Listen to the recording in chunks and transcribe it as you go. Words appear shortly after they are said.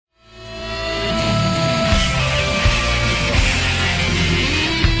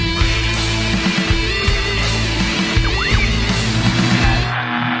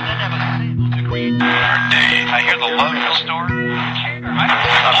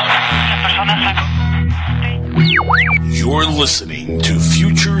You're listening to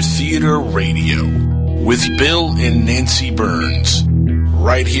Future Theater Radio with Bill and Nancy Burns,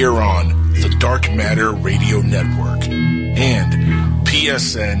 right here on the Dark Matter Radio Network and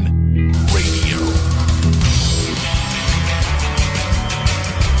PSN Radio.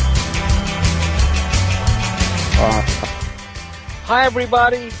 Hi,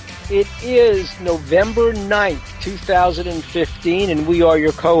 everybody. It is November 9th, 2015, and we are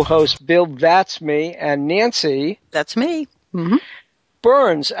your co-hosts, Bill, that's me, and Nancy. That's me.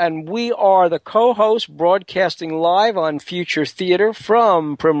 Burns, and we are the co-hosts broadcasting live on Future Theater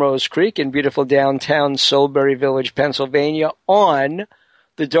from Primrose Creek in beautiful downtown Solebury Village, Pennsylvania, on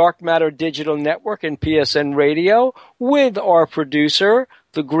the Dark Matter Digital Network and PSN Radio with our producer,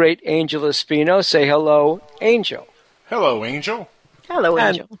 the great Angel Espino. Say hello, Angel. Hello, Angel. Hello,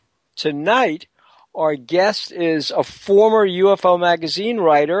 Angel. And tonight, our guest is a former UFO magazine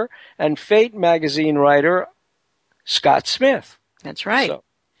writer and Fate magazine writer, Scott Smith. That's right. So,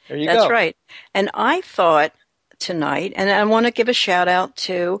 there you go. That's right. And I thought tonight, and I want to give a shout out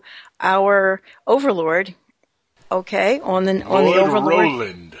to our Overlord, okay, on the Overlord.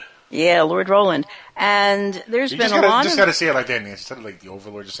 Roland. Yeah, Lord Roland. And there's been a lot just got to say it like that, Nancy. Instead of like the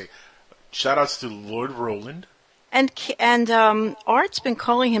Overlord, just say, shout outs to Lord Roland. And Art's been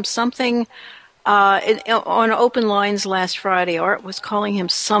calling him something on Open Lines last Friday. Art was calling him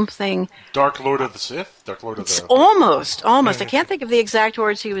something. Dark Lord of the Sith? Dark Lord of the... Almost. I can't think of the exact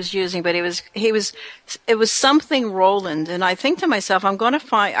words he was using, but it was something Roland. And I think to myself,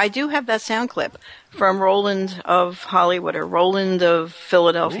 I do have that sound clip from Roland of Hollywood or Roland of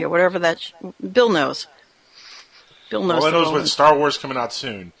Philadelphia, whatever that... Bill knows. All I know is with Star Wars coming out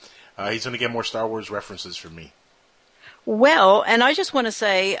soon, he's going to get more Star Wars references from me. Well, and I just want to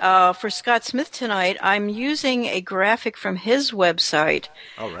say, for Scott Smith tonight, I'm using a graphic from his website,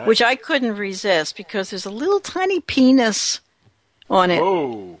 which I couldn't resist because there's a little tiny penis on it.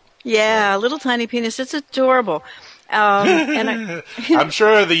 Oh. Yeah, a little tiny penis. It's adorable. And I'm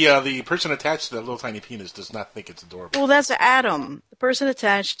sure the person attached to that little tiny penis does not think it's adorable. Well, that's Adam. The person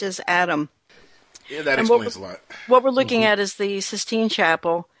attached is Adam. Yeah, that explains a lot. What we're looking at is the Sistine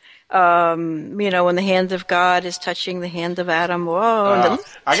Chapel. When the hand of God is touching the hand of Adam. Whoa!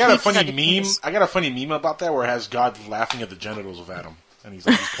 I got a funny meme. I got a funny meme about that where it has God laughing at the genitals of Adam, and he's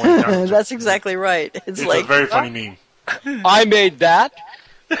pointing down. That's exactly right. It's like a very funny meme. I made that.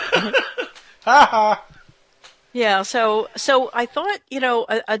 Yeah. So I thought,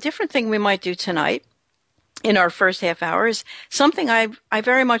 a different thing we might do tonight in our first half hour is something I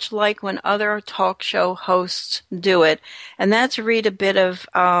very much like when other talk show hosts do it, and that's read a bit of,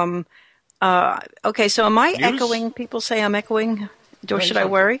 okay, so am I news? Echoing? People say I'm echoing, or should I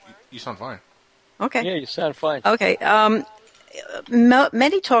worry? You sound fine. Okay. Yeah, you sound fine. Okay.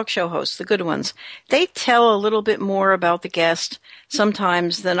 Many talk show hosts, the good ones, they tell a little bit more about the guest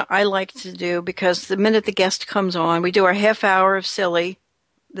sometimes than I like to do, because the minute the guest comes on, we do our half hour of silly,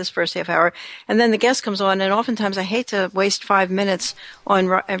 this first half hour, and then the guest comes on, and oftentimes I hate to waste 5 minutes on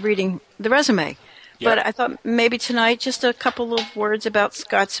reading the resume. Yeah. But I thought maybe tonight just a couple of words about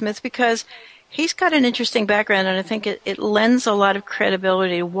Scott Smith, because he's got an interesting background, and I think it lends a lot of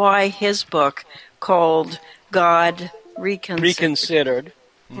credibility to why his book called God Reconsidered.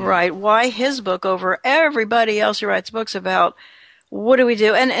 Right, why his book over everybody else who writes books about what do we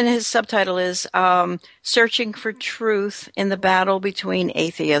do? And his subtitle is Searching for Truth in the Battle Between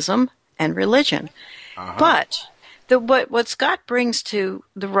Atheism and Religion. But what Scott brings to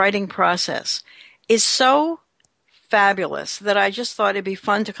the writing process is so fabulous that I just thought it'd be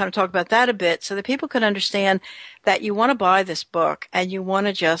fun to kind of talk about that a bit so that people can understand that you want to buy this book and you want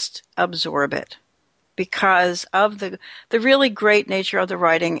to just absorb it because of the really great nature of the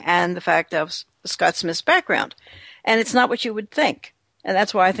writing and the fact of Scott Smith's background. And it's not what you would think. And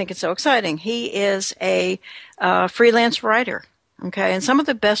that's why I think it's so exciting. He is a freelance writer, okay? And some of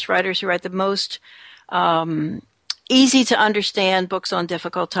the best writers who write the most easy to understand books on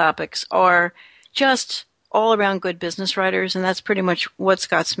difficult topics are just all-around good business writers, and that's pretty much what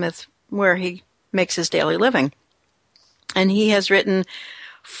Scott Smith, where he makes his daily living. And he has written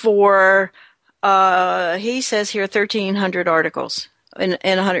for, he says here, 1,300 articles in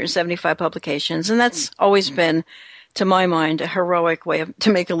 175 publications, and that's always been, to my mind, a heroic way to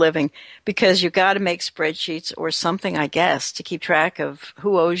make a living, because you've got to make spreadsheets or something, I guess, to keep track of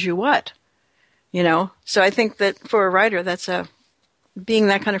who owes you what, So I think that for a writer, that's being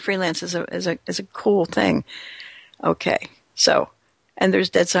that kind of freelance is a cool thing. Okay, so, and there's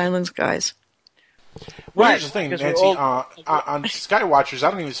dead silence, guys. Well, here's the thing, Nancy. On Skywatchers,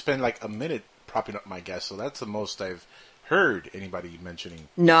 I don't even spend like a minute propping up my guests, so that's the most I've heard anybody mentioning.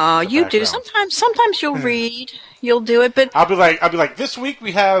 No, you do. Sometimes you'll read, you'll do it, but I'll be like, this week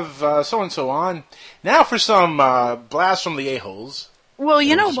we have so and so on. Now for some blast from the a-holes. Well,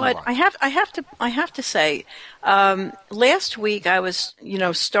 you know what? I have to say, last week I was,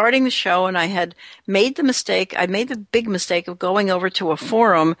 starting the show, and I had made the mistake. I made the big mistake of going over to a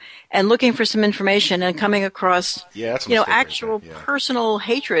forum and looking for some information and coming across, actual personal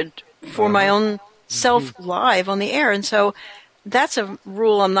hatred for my own self live on the air, and so that's a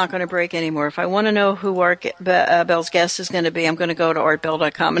rule I'm not going to break anymore. If I want to know who Art Bell's guest is going to be, I'm going to go to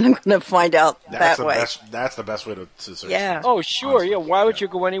artbell.com and I'm going to find out that way. That's the best way to search. Yeah. Oh, sure. Honestly. Yeah. Why would you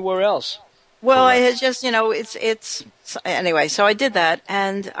go anywhere else? Well, correct. I had just, it's anyway. So I did that,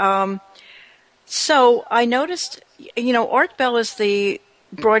 and so I noticed, Art Bell is the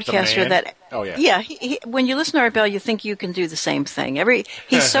broadcaster that. Oh yeah. Yeah. He, when you listen to Art Bell, you think you can do the same thing.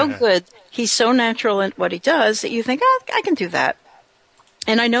 He's so good. He's so natural in what he does that you think, I can do that.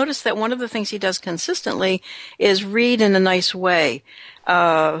 And I noticed that one of the things he does consistently is read in a nice way who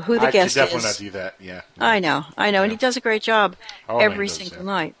the guest is. I definitely not do that, yeah. I know, yeah. And he does a great job every single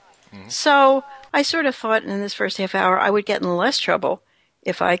night. Mm-hmm. So I sort of thought in this first half hour I would get in less trouble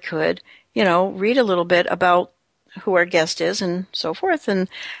if I could, read a little bit about who our guest is and so forth.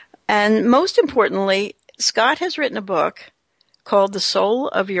 And most importantly, Scott has written a book called The Soul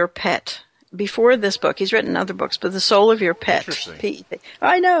of Your Pet. Before this book, he's written other books, but The Soul of Your Pet. Interesting.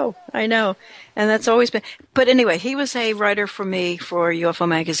 I know. And that's always been. But anyway, he was a writer for me for UFO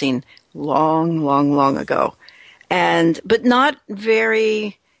Magazine long, long, long ago. But not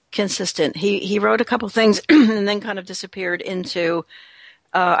very consistent. He wrote a couple things and then kind of disappeared into,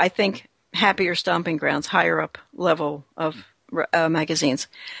 I think, happier stomping grounds, higher up level of magazines.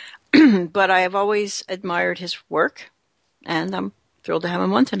 But I have always admired his work, and I'm thrilled to have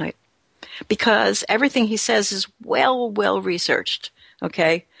him on tonight because everything he says is well researched,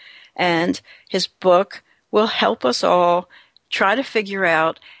 okay? And his book will help us all try to figure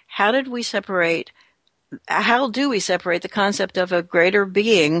out how do we separate the concept of a greater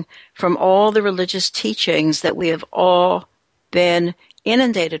being from all the religious teachings that we have all been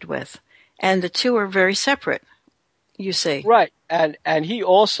inundated with. And the two are very separate, you see. Right. And he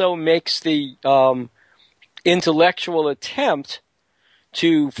also makes the intellectual attempt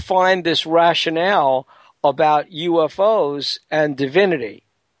to find this rationale about UFOs and divinity.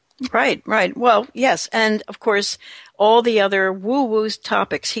 Right. Well, yes. And, of course, all the other woo-woo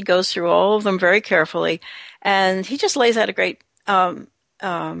topics, he goes through all of them very carefully. And he just lays out a great, for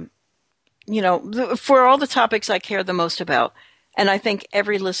all the topics I care the most about, and I think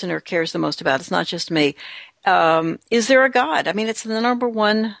every listener cares the most about, it's not just me, is there a God? I mean, it's the number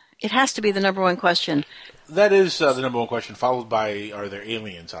one, it has to be the number one question. That is the number one question, followed by, are there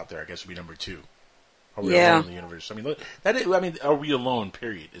aliens out there? I guess would be number two. Are we alone in the universe? Are we alone,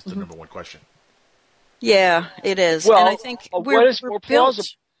 period, is the number one question. Yeah, it is. Well, and I think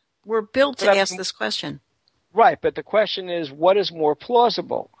we're built to ask this question. Right, but the question is, what is more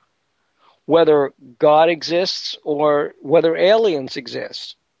plausible? Whether God exists or whether aliens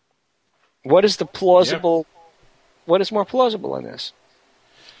exist? What is the plausible? Yeah. What is more plausible in this?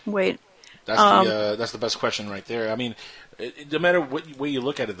 Wait. That's the best question right there. I mean, no matter what way you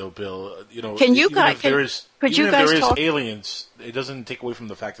look at it, though, Bill, if there is aliens, it doesn't take away from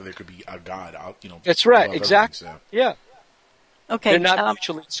the fact that there could be a God out. That's right. Exactly. So. Yeah. Okay. They're not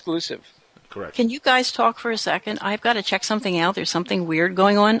mutually exclusive. Correct. Can you guys talk for a second? I've got to check something out. There's something weird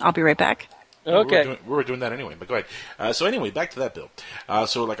going on. I'll be right back. Okay. We were doing that anyway, but go ahead. So anyway, back to that, Bill.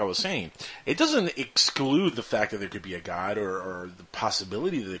 So like I was saying, it doesn't exclude the fact that there could be a God or the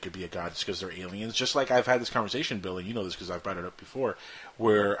possibility that there could be a God just because they're aliens. Just like I've had this conversation, Bill, and you know this because I've brought it up before,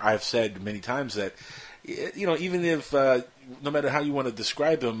 where I've said many times that, even if, no matter how you want to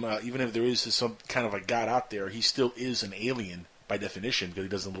describe him, even if there is some kind of a God out there, he still is an alien by definition because he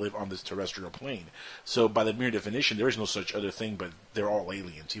doesn't live on this terrestrial plane. So by the mere definition, there is no such other thing, but they're all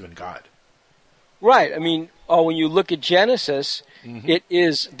aliens, even God. Right. I mean, when you look at Genesis, it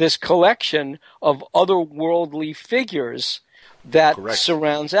is this collection of otherworldly figures that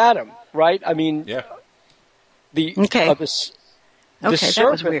surrounds Adam. Right. I mean, the serpent. That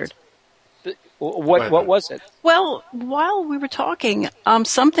was weird. What was it? Well, while we were talking,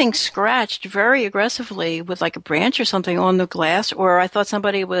 something scratched very aggressively with like a branch or something on the glass, or I thought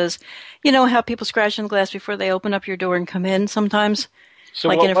somebody was, how people scratch on the glass before they open up your door and come in sometimes. So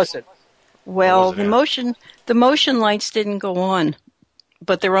like what was it? Well, the motion lights didn't go on,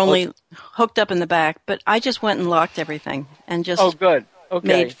 but they were only hooked up in the back. But I just went and locked everything and just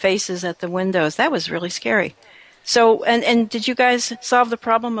made faces at the windows. That was really scary. So, and did you guys solve the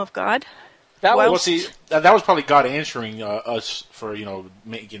problem of God? That Well, was see, that was probably God answering us for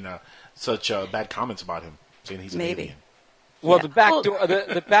making such bad comments about him, saying he's an Maybe. alien. well. Yeah. The back Well- door.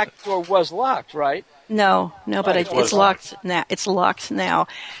 The back door was locked, right? No, but Right, it's it was locked now. It's locked now.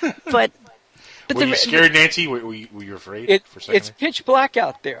 But Were you scared, Nancy? Were you afraid for a second? It's pitch black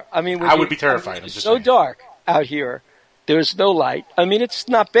out there. I mean, I would be terrified. I'm It's just so saying. dark out here. There's no light. I mean, it's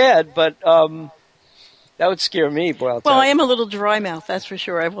not bad, but that would scare me. Boy, I'll Well, tell I you. am a little dry mouth, that's for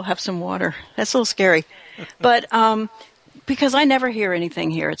sure. I will have some water. That's a little scary. But because I never hear anything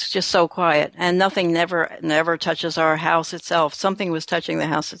here. It's just so quiet, and nothing never touches our house itself. Something was touching the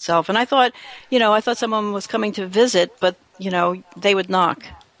house itself. And I thought someone was coming to visit, but, they would knock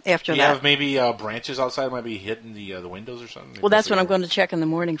after Do you that. have maybe branches outside might be hitting the windows or something? Well, that's what I'm going to check in the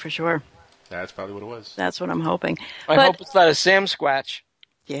morning for sure. That's probably what it was. That's what I'm hoping. I But, hope it's not a Sam Squatch.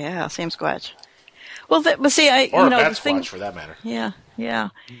 yeah, Sam Squatch. Well, but see, Or a the bat thing. squatch, for that matter. Yeah.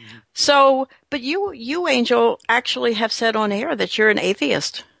 So, but you, Angel, actually have said on air that you're an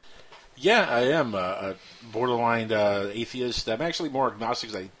atheist. Yeah, I am a borderline atheist. I'm actually more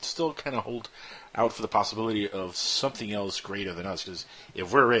agnostic, 'cause I still kind of hold out for the possibility of something else greater than us, because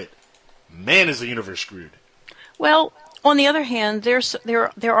if we're it, man, is the universe screwed. Well, on the other hand,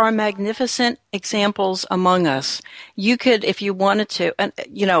 there are magnificent examples among us. You could, if you wanted to, and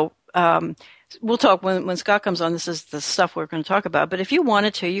we'll talk when Scott comes on. This is the stuff we're going to talk about. But if you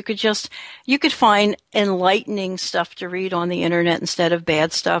wanted to, you could find enlightening stuff to read on the internet instead of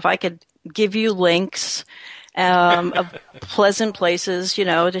bad stuff. I could give you links of pleasant places,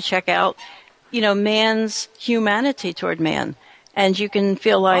 to check out, man's humanity toward man, and you can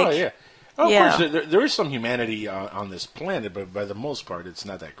feel like, Oh, yeah. Of yeah. course, there is some humanity on this planet, but by the most part, it's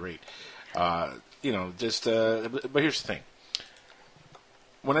not that great. But here's the thing.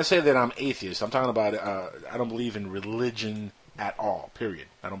 When I say that I'm atheist, I'm talking about I don't believe in religion at all, period.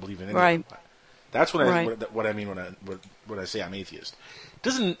 I don't believe in any Right. of that. That's what Right. what I mean when I say I'm atheist. It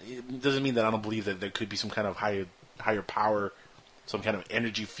doesn't mean that I don't believe that there could be some kind of higher power, some kind of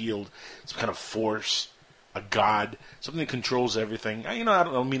energy field, some kind of force, a god, something that controls everything. I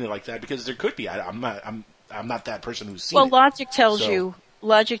don't mean it like that, because there could be. I'm not that person who's seen well, it. logic tells So-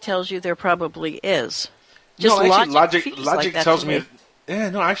 you there probably is. No, actually, logic feels like that tells to me.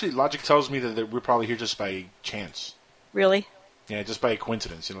 Actually, logic tells me that we're probably here just by chance. Really? Yeah, just by a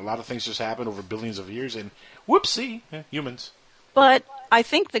coincidence. A lot of things just happen over billions of years, and whoopsie, humans. But I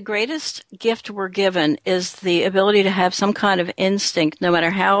think the greatest gift we're given is the ability to have some kind of instinct, no matter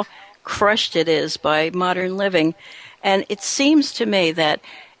how crushed it is by modern living. And it seems to me that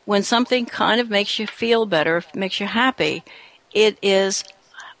when something kind of makes you feel better, makes you happy, it is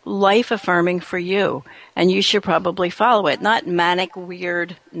life affirming for you, and you should probably follow it. Not manic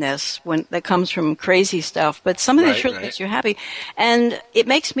weirdness that comes from crazy stuff, but something that really makes you happy. And it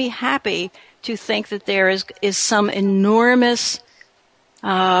makes me happy to think that there is some enormous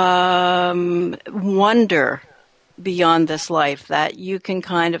wonder beyond this life that you can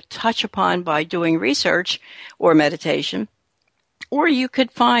kind of touch upon by doing research or meditation, or you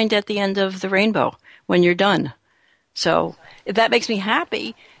could find at the end of the rainbow when you're done. So that makes me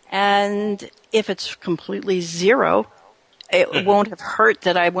happy. And if it's completely zero, it won't have hurt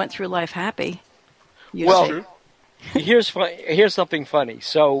that I went through life happy. Well, here's something funny.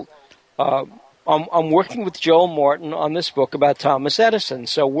 So I'm working with Joel Martin on this book about Thomas Edison.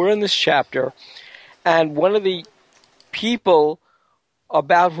 So we're in this chapter, and one of the people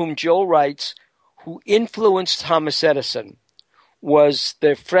about whom Joel writes who influenced Thomas Edison was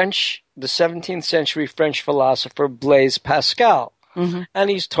the 17th century French philosopher Blaise Pascal. Mm-hmm. And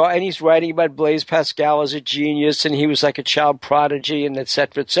he's writing about Blaise Pascal as a genius, and he was like a child prodigy, and et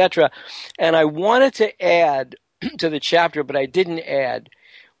cetera, et cetera. And I wanted to add to the chapter, but I didn't add,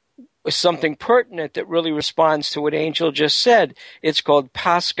 something pertinent that really responds to what Angel just said. It's called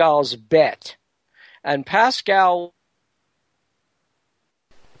Pascal's Bet. And Pascal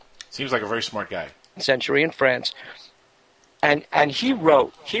seems like a very smart guy. Century in France. And he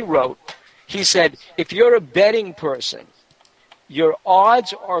said, if you're a betting person, your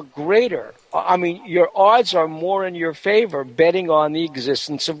odds are greater. I mean, your odds are more in your favor betting on the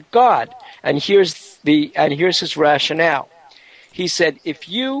existence of God. And here's his rationale. He said, if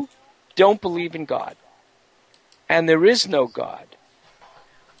you don't believe in God and there is no God,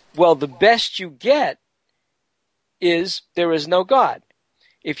 well, the best you get is there is no God.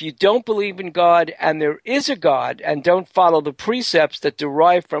 If you don't believe in God and there is a God and don't follow the precepts that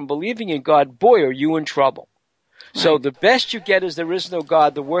derive from believing in God, boy, are you in trouble. Right. So the best you get is there is no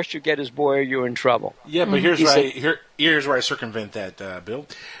God. The worst you get is, boy, are you in trouble. Yeah, but here's where I circumvent that, Bill.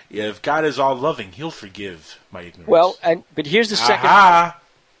 If God is all loving, He'll forgive my ignorance. Well, but here's the second.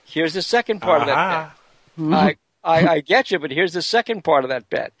 here's the second part of that bet. I get you, but here's the second part of that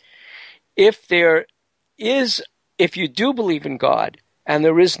bet. If you do believe in God and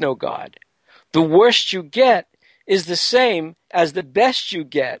there is no God, the worst you get is the same as the best you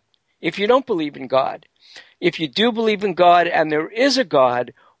get if you don't believe in God. If you do believe in God and there is a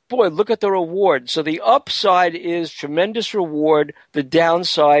God, boy, look at the reward. So the upside is tremendous reward. The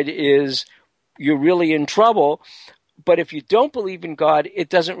downside is you're really in trouble. But if you don't believe in God, it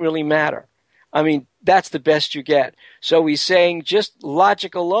doesn't really matter. I mean, that's the best you get. So he's saying just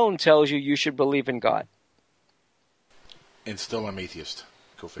logic alone tells you should believe in God. And still I'm atheist.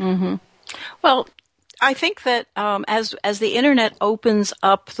 Go figure. Mm-hmm. Well, I think that as the internet opens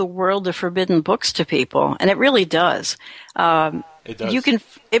up the world of forbidden books to people, and it really does. It does.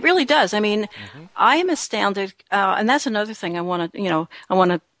 It really does. I mean, I am astounded, and that's another thing I want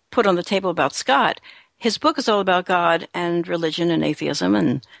to put on the table about Scott. His book is all about God and religion and atheism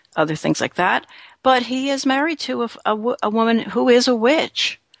and other things like that. But he is married to a woman who is a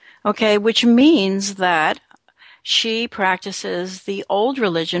witch, okay, which means that she practices the old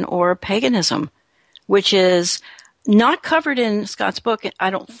religion or paganism, which is not covered in Scott's book,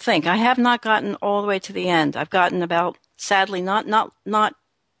 I don't think. I have not gotten all the way to the end. I've gotten about, sadly, not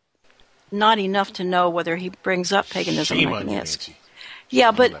enough to know whether he brings up paganism. Shame on you, Nancy.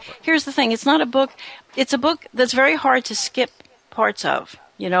 Yeah, but here's the thing. It's not a book. It's a book that's very hard to skip parts of,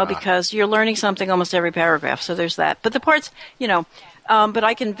 because you're learning something almost every paragraph. So there's that. But the parts, but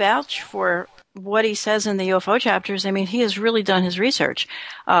I can vouch for what he says in the UFO chapters. I mean, he has really done his research.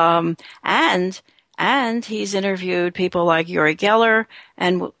 And he's interviewed people like Uri Geller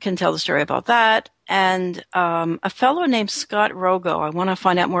and can tell the story about that. And a fellow named Scott Rogo, I want to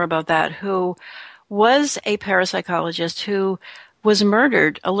find out more about that, who was a parapsychologist who was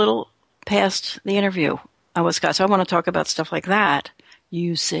murdered a little past the interview with Scott. So I want to talk about stuff like that,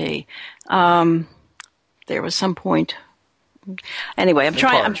 you see. There was some point. Anyway, I'm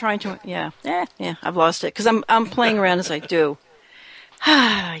trying to, yeah, I've lost it because I'm playing around as I do.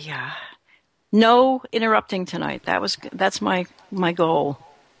 Yeah. No interrupting tonight. That's my goal.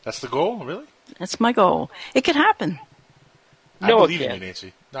 That's the goal, really? That's my goal. It could happen. I believe in you,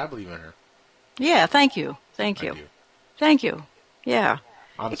 Nancy. I believe in her. Yeah, thank you. Thank you. Yeah.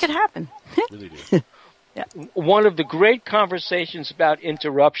 Honestly, it could happen. Really do. Yeah. One of the great conversations about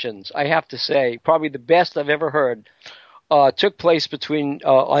interruptions, I have to say, probably the best I've ever heard, took place on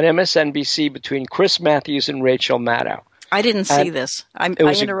MSNBC between Chris Matthews and Rachel Maddow. I didn't see this. I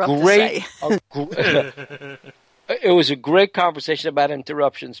interrupt to say. It was a great conversation about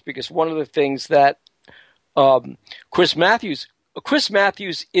interruptions because one of the things that Chris Matthews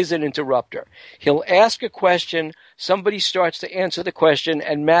is an interrupter. He'll ask a question, somebody starts to answer the question,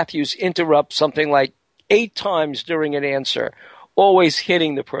 and Matthews interrupts something like 8 times during an answer, always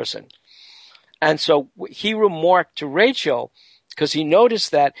hitting the person. And so he remarked to Rachel, because he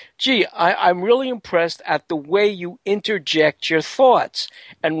noticed that, I'm really impressed at the way you interject your thoughts.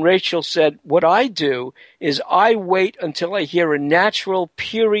 And Rachel said, what I do is I wait until I hear a natural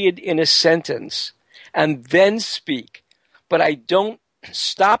period in a sentence and then speak. But I don't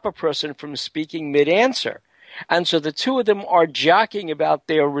stop a person from speaking mid-answer. And so the two of them are jockeying about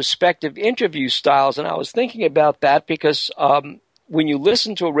their respective interview styles. And I was thinking about that because when you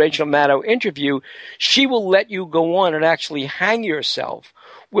listen to a Rachel Maddow interview, she will let you go on and actually hang yourself,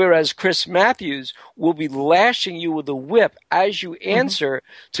 whereas Chris Matthews will be lashing you with a whip as you answer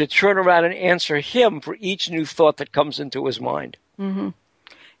to turn around and answer him for each new thought that comes into his mind. Mm-hmm.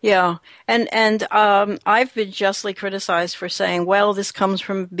 Yeah, and I've been justly criticized for saying, well, this coming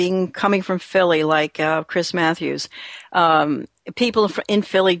from Philly, like Chris Matthews. People in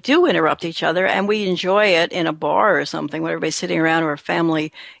Philly do interrupt each other, and we enjoy it in a bar or something when everybody's sitting around or a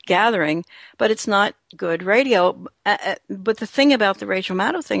family gathering, but it's not good radio. But the thing about the Rachel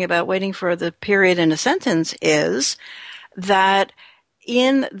Maddow thing about waiting for the period in a sentence is that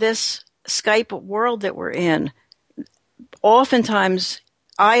in this Skype world that we're in, oftentimes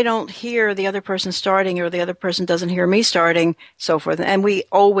I don't hear the other person starting or the other person doesn't hear me starting, so forth, and we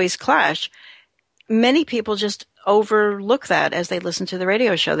always clash. Many people just overlook that as they listen to the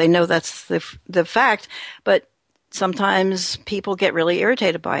radio show. They know that's the fact, but sometimes people get really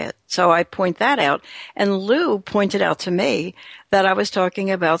irritated by it. So I point that out. And Lou pointed out to me that I was talking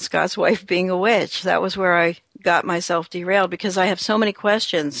about Scott's wife being a witch. That was where I got myself derailed because I have so many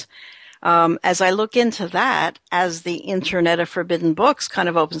questions. As I look into that, as the Internet of Forbidden Books kind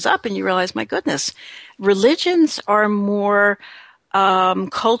of opens up and you realize, my goodness, religions are more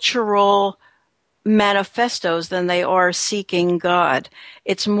cultural manifestos than they are seeking God.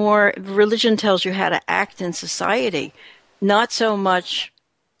 It's more, religion tells you how to act in society, not so much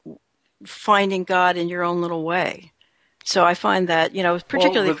finding God in your own little way. So I find that,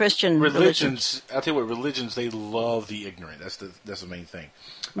 particularly Christian religions. I'll tell you what, religions, they love the ignorant. That's the main thing.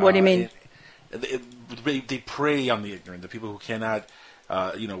 What do you mean? They prey on the ignorant, the people who cannot,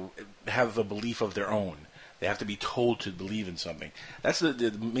 have a belief of their own. They have to be told to believe in something. That's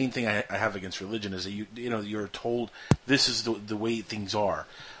the main thing I have against religion is that you're told this is the way things are.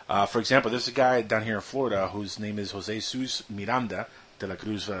 For example, there's a guy down here in Florida whose name is Jose Jesus Miranda de la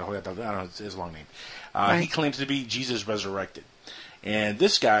Cruz. I don't know his long name. He claims to be Jesus resurrected. And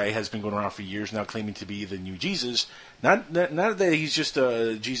this guy has been going around for years now claiming to be the new Jesus. Not that he's just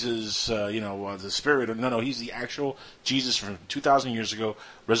Jesus, the spirit. No, he's the actual Jesus from 2,000 years ago,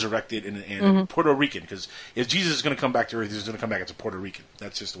 resurrected and Puerto Rican. Because if Jesus is going to come back to Earth, he's going to come back as a Puerto Rican.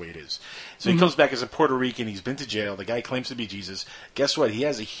 That's just the way it is. So he comes back as a Puerto Rican. He's been to jail. The guy claims to be Jesus. Guess what? He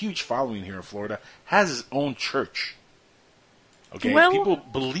has a huge following here in Florida. Has his own church. Okay, people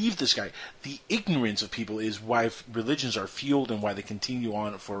believe this guy. The ignorance of people is why religions are fueled and why they continue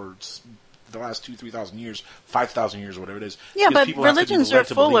on for the last 2,000-3,000 years, 5,000 years, whatever it is. Yeah, but religions are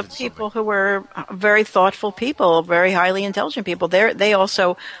full of people who are very thoughtful people, very highly intelligent people. They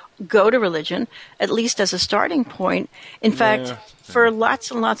also go to religion, at least as a starting point. In fact, for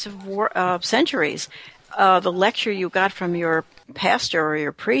lots and lots of centuries, the lecture you got from your pastor or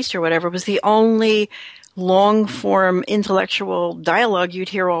your priest or whatever was the only long-form intellectual dialogue you'd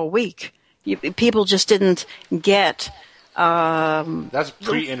hear all week. People just didn't get... That's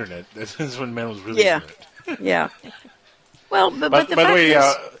pre-internet. That's when man was really internet. Yeah. Well, but by the way,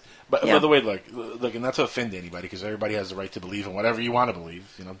 by the way, look, and not to offend anybody, because everybody has the right to believe in whatever you want to believe.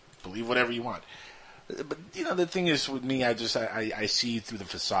 Believe whatever you want. But the thing is, with me, I see through the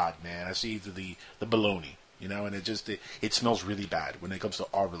facade, man. I see through the baloney, and it smells really bad when it comes to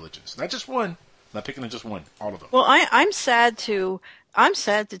our religions. Not just one. Not picking on just one, all of them. Well, I'm sad to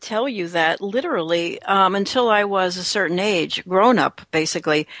tell you that literally, until I was a certain age, grown up,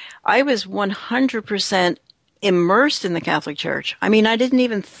 basically, I was 100% immersed in the Catholic Church. I mean, I didn't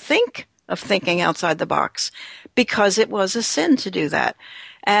even think of thinking outside the box because it was a sin to do that.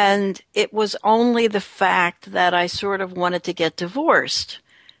 And it was only the fact that I sort of wanted to get divorced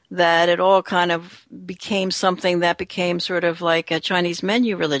that it all kind of became something that became sort of like a Chinese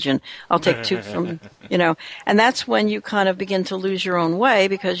menu religion. I'll take two from, and that's when you kind of begin to lose your own way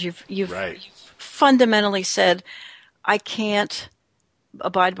because you've fundamentally said, I can't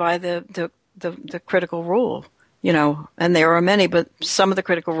abide by the critical rule, and there are many, but some of the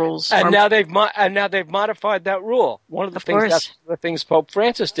critical rules. Now they've modified that rule. One of the things Pope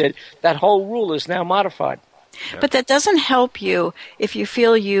Francis did, that whole rule is now modified. But that doesn't help you if you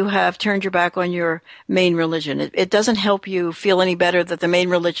feel you have turned your back on your main religion. It doesn't help you feel any better that the main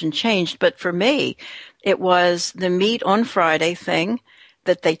religion changed. But for me, it was the meat on Friday thing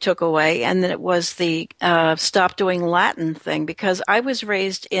that they took away, and then it was the stop doing Latin thing, because I was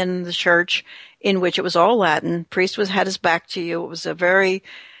raised in the church in which it was all Latin. Priest had his back to you. It was a very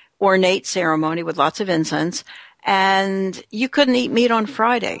ornate ceremony with lots of incense, and you couldn't eat meat on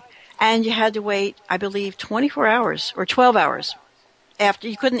Friday. And you had to wait, I believe, 24 hours or 12 hours after.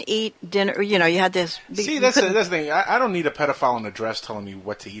 You couldn't eat dinner. You had to. See, that's the thing. I don't need a pedophile in a dress telling me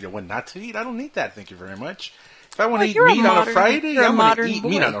what to eat or what not to eat. I don't need that. Thank you very much. If I want to eat meat on a Friday, I'm going to eat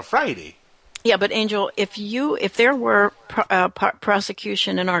meat on a Friday. Yeah, but Angel, if there were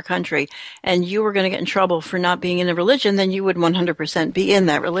prosecution in our country and you were going to get in trouble for not being in a religion, then you would 100% be in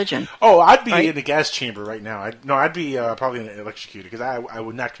that religion. Oh, I'd be in the gas chamber right now. I'd be probably electrocuted because I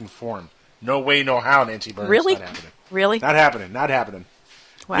would not conform. No way, no how, Nancy Burns. Really? Not happening. Really? Not happening.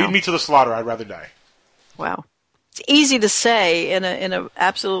 Wow. Lead me to the slaughter. I'd rather die. Wow. It's easy to say in a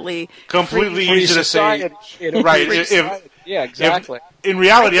absolutely completely free easy to say. Right. Yeah, exactly. In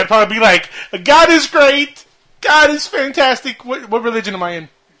reality, I'd probably be like, God is great. God is fantastic. What religion am I in?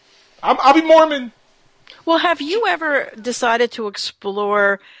 I'll be Mormon. Well, have you ever decided to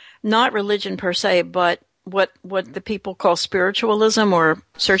explore not religion per se, but what the people call spiritualism or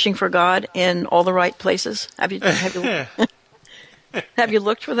searching for God in all the right places? Have you have you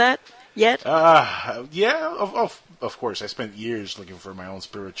looked for that yet? Yeah, of course. I spent years looking for my own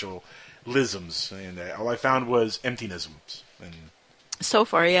spiritualisms, and all I found was emptinisms. And so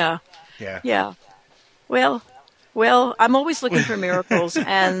far, yeah. Yeah. Well, I'm always looking for miracles,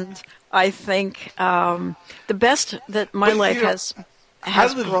 and I think the best that my life has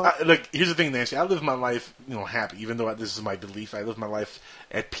look, here's the thing, Nancy. I live my life, happy. Even though this is my belief, I live my life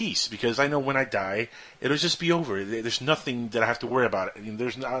at peace because I know when I die, it'll just be over. There's nothing that I have to worry about. I mean,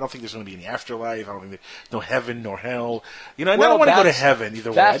 I don't think there's going to be any afterlife. I don't think no heaven nor hell. I don't want to go to heaven either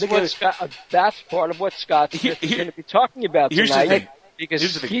way. That's part of what Scott's going to be talking about tonight. Here's the thing.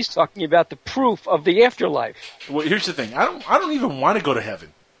 because he's talking about the proof of the afterlife. Well, here's the thing. I don't even want to go to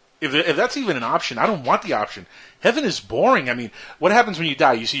heaven. If that's even an option, I don't want the option. Heaven is boring. I mean, what happens when you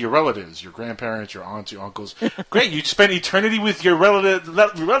die? You see your relatives, your grandparents, your aunts, your uncles. Great, you spend eternity with your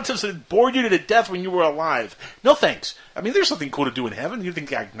relatives that bored you to death when you were alive. No thanks. I mean, there's something cool to do in heaven. You think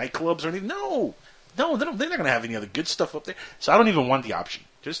like nightclubs or anything? No, they're not going to have any other good stuff up there. So I don't even want the option.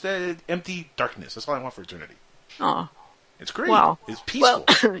 Just empty darkness. That's all I want for eternity. Oh. It's great. Wow. It's peaceful.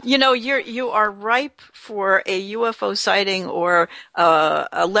 Well, you are ripe for a UFO sighting or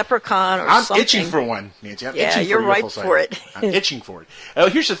a leprechaun or something. I'm itching for one, Nancy. You're ripe for it. I'm itching for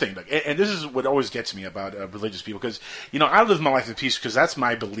it. Here's the thing, and this is what always gets me about religious people, because I live my life in peace because that's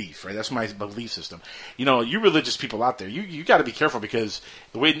my belief, right? That's my belief system. You religious people out there, you got to be careful, because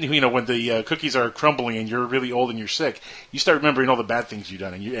the way when the cookies are crumbling and you're really old and you're sick, you start remembering all the bad things you've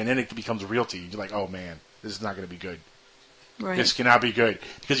done, and then it becomes real to you. You're like, oh man, this is not going to be good. Right. This cannot be good,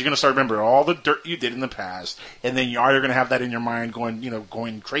 because you're going to start remembering all the dirt you did in the past, and then you're going to have that in your mind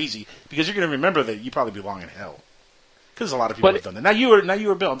going crazy, because you're going to remember that you probably belong in hell. Because a lot of people have done that. Now you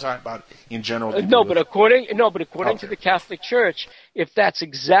were Bill. I'm talking about in general. But according to the Catholic Church, if that's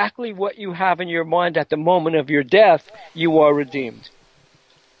exactly what you have in your mind at the moment of your death, you are redeemed.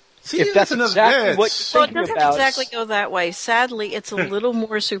 See, if that's exactly what you're thinking about. It doesn't exactly go that way. Sadly, it's a little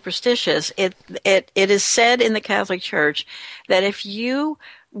more superstitious. It is said in the Catholic Church that if you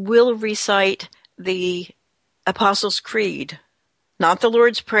will recite the Apostles' Creed, not the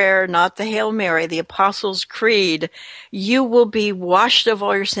Lord's Prayer, not the Hail Mary, the Apostles' Creed, you will be washed of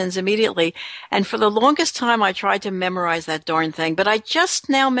all your sins immediately. And for the longest time, I tried to memorize that darn thing, but I just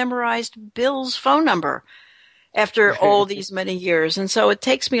now memorized Bill's phone number after all these many years. And so it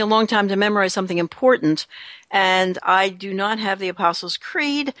takes me a long time to memorize something important, and I do not have the Apostles'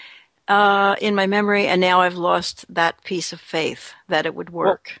 Creed in my memory, and now I've lost that piece of faith that it would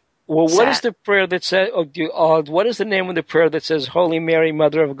work. Well, what is the prayer that says, what is the name of the prayer that says, Holy Mary,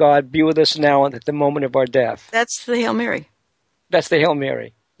 Mother of God, be with us now and at the moment of our death? That's the Hail Mary. That's the Hail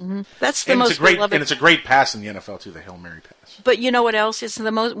Mary. Mm-hmm. That's the most beloved. And it's a great pass in the NFL, too, the Hail Mary pass. But you know what else? It's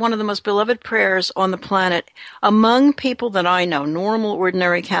one of the most beloved prayers on the planet. Among people that I know, normal,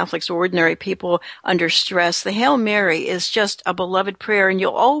 ordinary Catholics, ordinary people under stress, the Hail Mary is just a beloved prayer. And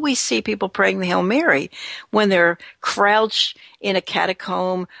you'll always see people praying the Hail Mary when they're crouched in a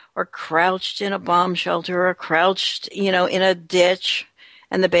catacomb or crouched in a bomb shelter or crouched, in a ditch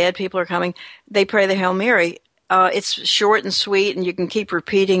and the bad people are coming. They pray the Hail Mary. It's short and sweet, and you can keep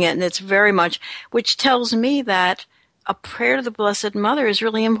repeating it, and it's very much, which tells me that a prayer to the Blessed Mother is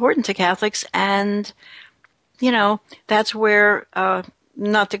really important to Catholics, and, that's where,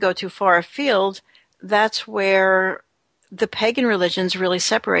 not to go too far afield, that's where the pagan religions really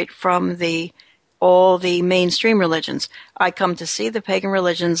separate from all the mainstream religions. I come to see the pagan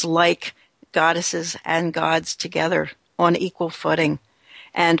religions like goddesses and gods together on equal footing.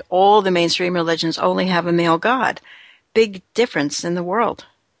 And all the mainstream religions only have a male god. Big difference in the world.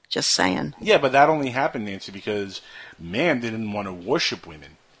 Just saying. Yeah, but that only happened, Nancy, because man didn't want to worship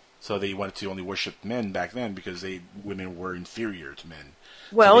women. So they wanted to only worship men back then because women were inferior to men.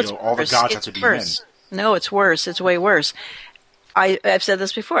 Well, so all the gods have to be men. No, it's worse. It's way worse. I've said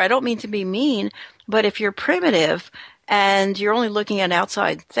this before. I don't mean to be mean, but if you're primitive and you're only looking at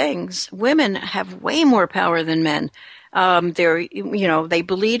outside things, women have way more power than men. They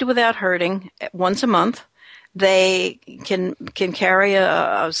bleed without hurting once a month. They can carry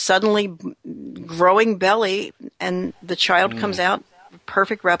a suddenly growing belly, and the child comes out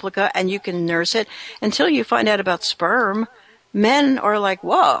perfect replica, and you can nurse it until you find out about sperm. Men are like,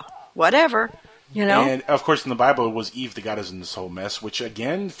 whoa, whatever, And of course, in the Bible, it was Eve that got us in this whole mess, which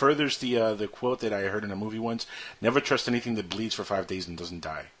again furthers the quote that I heard in a movie once: "Never trust anything that bleeds for 5 days and doesn't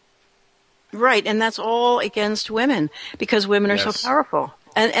die." Right, and that's all against women, because women are so powerful.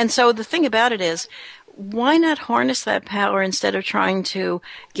 And so the thing about it is, why not harness that power instead of trying to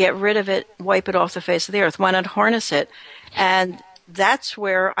get rid of it, wipe it off the face of the earth? Why not harness it? And that's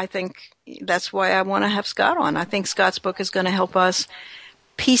where that's why I want to have Scott on. I think Scott's book is going to help us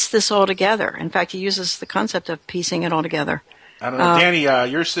piece this all together. In fact, he uses the concept of piecing it all together. I don't know. Danny,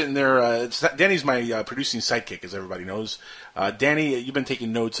 you're sitting there. Danny's my producing sidekick, as everybody knows. Danny, you've been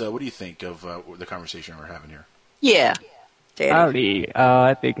taking notes. What do you think of the conversation we're having here? Yeah. Danny.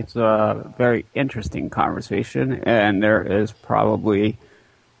 I think it's a very interesting conversation, and there is probably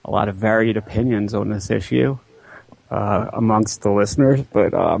a lot of varied opinions on this issue amongst the listeners,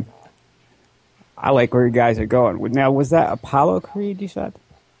 but I like where you guys are going. Now, was that Apollo Creed, you said?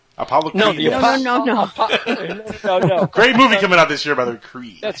 Apollo Creed. No, the yes. No. Great movie coming out this year, by the way,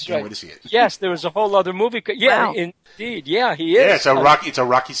 Creed. That's Can't right. wait to see it. Yes, there was a whole other movie. Yeah, Wow. indeed. Yeah, he is. Yeah, it's a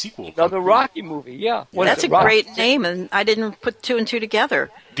Rocky sequel. Another Rocky movie. Yeah. What That's is a it, great name, and I didn't put two and two together.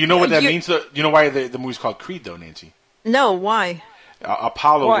 Do you know what that You- means? Do you know why the movie's called Creed, though, Nancy? No, why?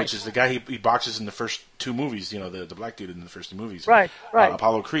 Apollo, Why? which is the guy he boxes in the first two movies, you know, the black dude in the first two movies. Right.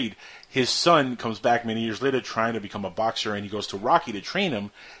 Apollo Creed. His son comes back many years later trying to become a boxer, and he goes to Rocky to train him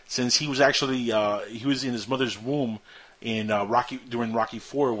since he was actually he was in his mother's womb in during Rocky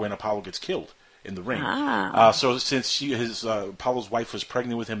IV when Apollo gets killed in the ring. So since Apollo's wife was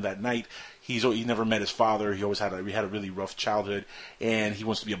pregnant with him that night, he never met his father. He had a really rough childhood, and he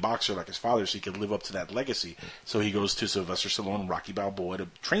wants to be a boxer like his father, so he could live up to that legacy. So he goes to Sylvester Stallone and Rocky Balboa to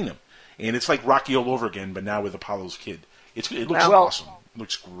train him, and it's like Rocky all over again, but now with Apollo's kid. It looks awesome. It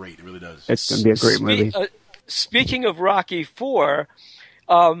looks great. It really does. It's going to be a great movie. Speaking of Rocky IV,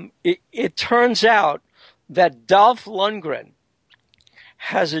 it turns out that Dolph Lundgren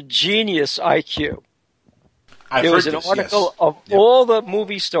has a genius IQ. There was an article of all the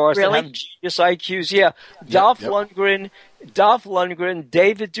movie stars that have genius IQs. Yeah, Dolph Lundgren,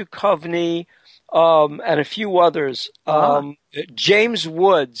 David Duchovny, and a few others. James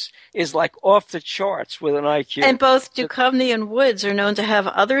Woods is like off the charts with an IQ. And both Duchovny and Woods are known to have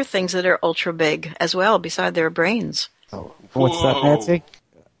other things that are ultra big as well, beside their brains. What's that, Nancy?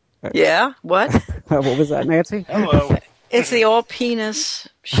 Yeah, what? What was that, Nancy? Hello. It's the all penis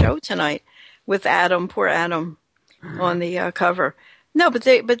show tonight with poor Adam, on the cover. No, but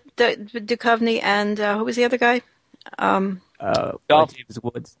Duchovny and who was the other guy? James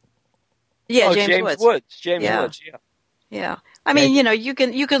Woods. Yeah, James Woods. James Woods. Yeah. Yeah. I mean,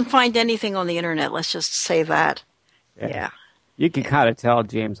 you can find anything on the internet. Let's just say that. Yeah. You can kind of tell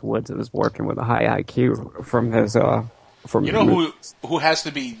James Woods was working with a high IQ from his from. You know who has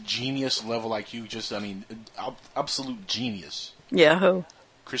to be genius level IQ? Just absolute genius. Yeah, who?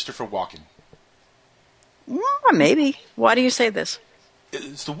 Christopher Walken. Well, maybe. Why do you say this?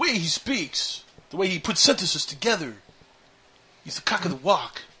 It's the way he speaks, the way he puts sentences together. He's the cock of the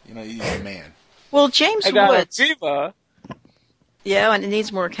walk. You know, he's a man. Well, James I got Woods. a fever. Yeah, and it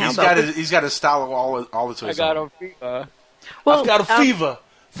needs more cowbell. He's got a style of all to I his got own. a fever. Well, I've got a fever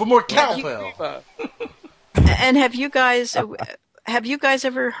for more cowbell. Fever. And have you guys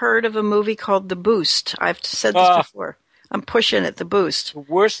ever heard of a movie called The Boost? I've said this before. I'm pushing it, The Boost. The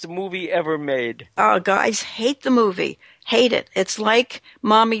worst movie ever made. Oh, guys, hate the movie. Hate it. It's like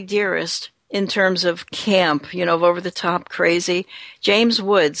Mommy Dearest in terms of camp, of over-the-top crazy. James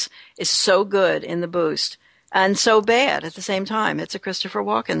Woods is so good in The Boost and so bad at the same time. It's a Christopher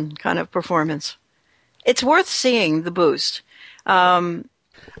Walken kind of performance. It's worth seeing, The Boost. I'd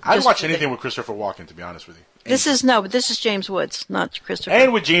watch anything with Christopher Walken, to be honest with you. This is James Woods, not Christopher.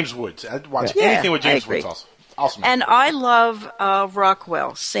 And with James Woods. I'd watch anything with James Woods also. Awesome. And I love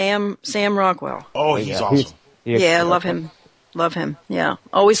Rockwell, Sam Rockwell. Oh, he's awesome. I love him. Love him. Yeah.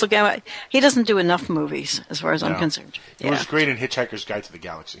 Always look at him. He doesn't do enough movies, as far as I'm concerned. He was great in Hitchhiker's Guide to the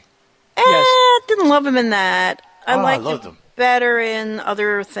Galaxy. Didn't love him in that. I liked him better in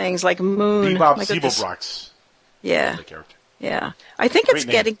other things like Moon. Bebop Zeeblebrox. Yeah. The character. Yeah. I think it's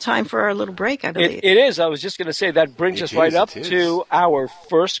getting time for our little break, I believe. It is. I was just going to say that brings us right up to our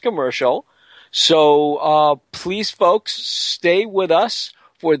first commercial. So please, folks, stay with us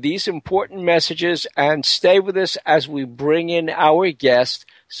for these important messages and stay with us as we bring in our guest,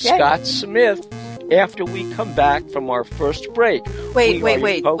 Scott Smith, after we come back from our first break. Wait.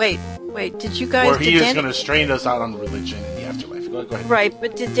 Did you guys... Or he is going to strain us out on religion in the afterlife. Go ahead. Right,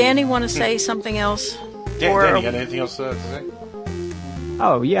 but did Danny want to say something else? Danny, you got anything else to say?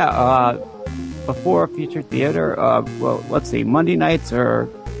 Oh, yeah. Before Future Theater, well, let's see. Monday nights are...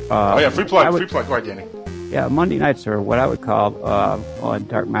 free plug. Go ahead, Danny. Yeah, Monday nights are what I would call on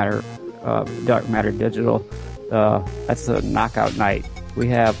Dark Matter Digital. That's a knockout night. We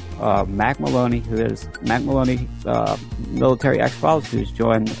have Mac Maloney, Military X-Files, who's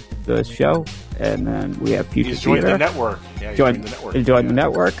joined the show, and then we have Future He's Theater. Joined the network. Yeah, joined the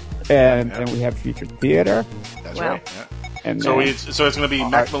network, and we have Future Theater. That's right. Yeah. And so it's going to be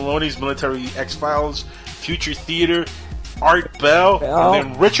Mac Maloney's Military X-Files, Future Theater, Art Bell,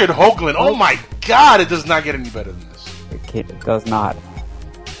 and then Richard Hoagland. Oh my God! It does not get any better than this. It does not.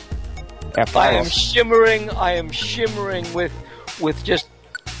 I am shimmering with just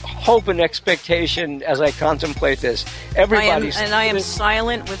hope and expectation as I contemplate this. I am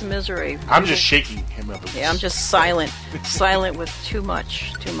silent with misery. I'm just shaking him up. Yeah, I'm just silent with too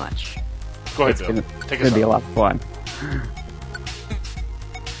much. Go ahead, Bill. It's going to be a lot of fun.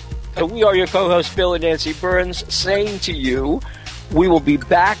 We are your co-hosts, Bill and Nancy Burns, saying to you, We will be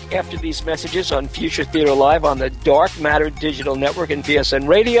back after these messages on Future Theater Live on the Dark Matter Digital Network and PSN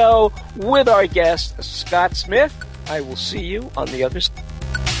Radio with our guest, Scott Smith. I will see you on the other side.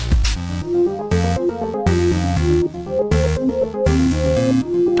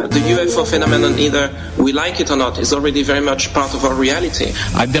 The UFO phenomenon, either we like it or not, is already very much part of our reality.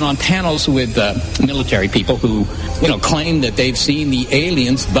 I've been on panels with military people who, claim that they've seen the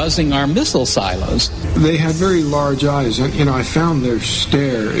aliens buzzing our missile silos. They had very large eyes. I found their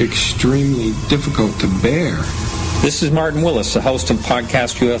stare extremely difficult to bear. This is Martin Willis, the host of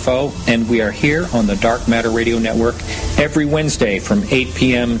Podcast UFO, and we are here on the Dark Matter Radio Network every Wednesday from 8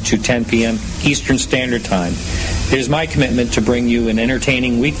 p.m. to 10 p.m. Eastern Standard Time. It is my commitment to bring you an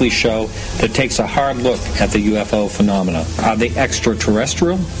entertaining weekly show that takes a hard look at the UFO phenomena. Are they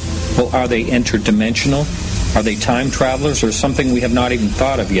extraterrestrial? Well, are they interdimensional? Are they time travelers or something we have not even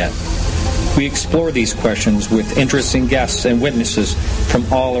thought of yet? We explore these questions with interesting guests and witnesses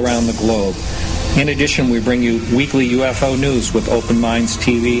from all around the globe. In addition, we bring you weekly UFO news with Open Minds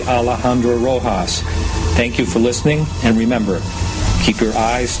TV Alejandro Rojas. Thank you for listening, and remember, keep your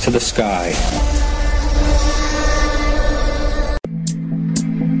eyes to the sky.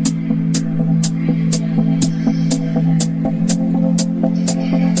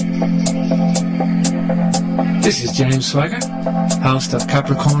 This is James Swagger, host of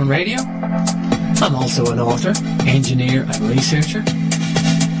Capricorn Radio. I'm also an author, engineer, and researcher.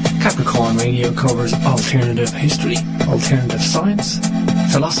 Capricorn Radio covers alternative history, alternative science,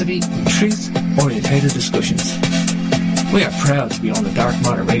 philosophy, and truth-orientated discussions. We are proud to be on the Dark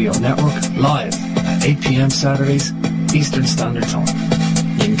Matter Radio Network live at 8 p.m. Saturdays, Eastern Standard Time.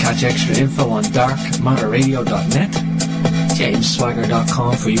 You can catch extra info on darkmatterradio.net,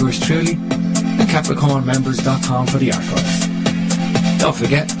 jamesswagger.com for yours truly, and capricornmembers.com for the archives. Don't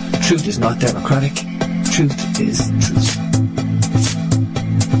forget, truth is not democratic, truth is truth.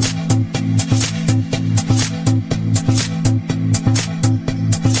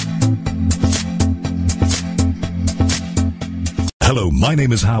 Hello, my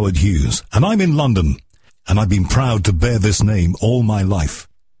name is Howard Hughes, and I'm in London, and I've been proud to bear this name all my life.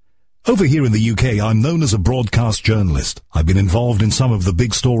 Over here in the UK, I'm known as a broadcast journalist. I've been involved in some of the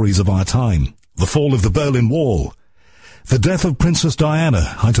big stories of our time. The fall of the Berlin Wall. The death of Princess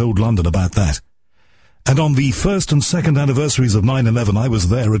Diana. I told London about that. And on the first and second anniversaries of 9/11, I was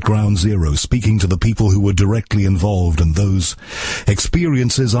there at Ground Zero, speaking to the people who were directly involved, and those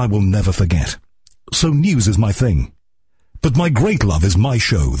experiences I will never forget. So news is my thing. But my great love is my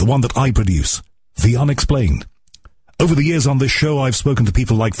show, the one that I produce, The Unexplained. Over the years on this show, I've spoken to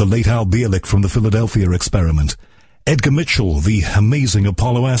people like the late Al Bielek from the Philadelphia Experiment, Edgar Mitchell, the amazing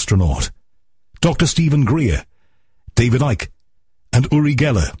Apollo astronaut, Dr. Stephen Greer, David Icke, and Uri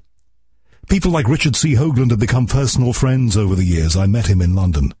Geller. People like Richard C. Hoagland have become personal friends over the years. I met him in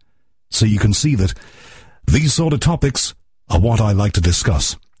London. So you can see that these sort of topics are what I like to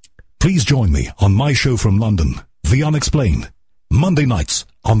discuss. Please join me on my show from London, The Unexplained, Monday nights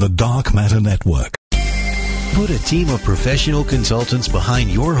on the Dark Matter Network. Put a team of professional consultants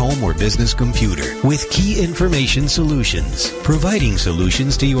behind your home or business computer with Key Information Solutions, providing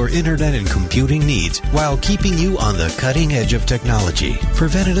solutions to your internet and computing needs while keeping you on the cutting edge of technology.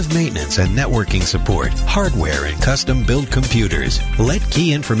 Preventative maintenance and networking support, hardware and custom-built computers. Let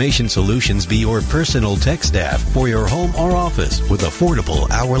Key Information Solutions be your personal tech staff for your home or office with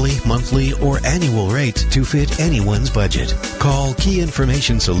affordable hourly, monthly, or annual rates to fit anyone's budget. Call Key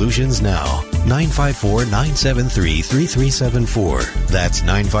Information Solutions now. 954-973-3374. That's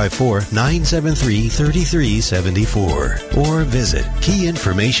 954-973-3374. Or visit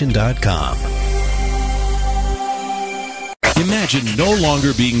keyinformation.com. Imagine no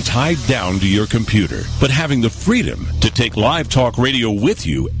longer being tied down to your computer, but having the freedom to take live talk radio with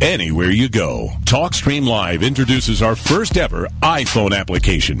you anywhere you go. TalkStream Live introduces our first ever iPhone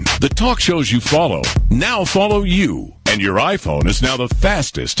application. The talk shows you follow now follow you. And your iPhone is now the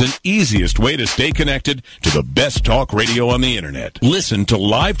fastest and easiest way to stay connected to the best talk radio on the internet. Listen to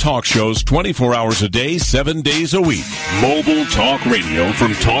live talk shows 24 hours a day, 7 days a week. Mobile talk radio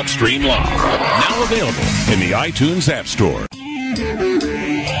from TalkStream Live. Now available in the iTunes App Store.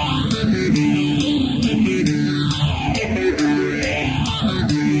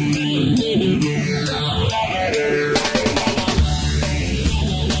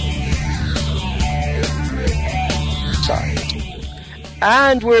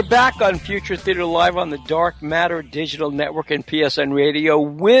 And we're back on Future Theater Live on the Dark Matter Digital Network and PSN Radio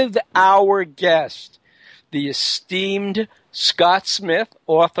with our guest, the esteemed Scott Smith,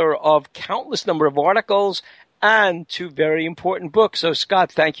 author of countless number of articles and 2 very important books. So,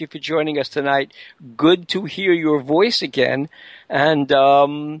 Scott, thank you for joining us tonight. Good to hear your voice again, and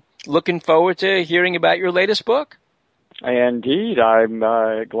looking forward to hearing about your latest book. Indeed. I'm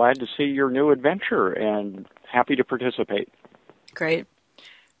glad to see your new adventure and happy to participate. Great.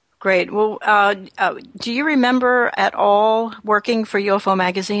 Well, do you remember at all working for UFO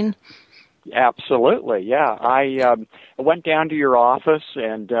Magazine? Absolutely, yeah. I went down to your office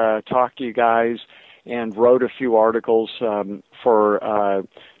and talked to you guys and wrote a few articles for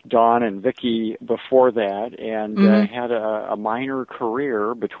Don and Vicki before that, and had a minor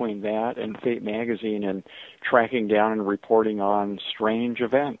career between that and Fate Magazine and tracking down and reporting on strange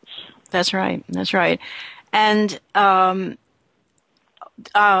events. That's right. And so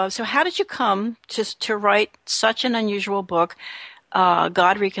how did you come to write such an unusual book,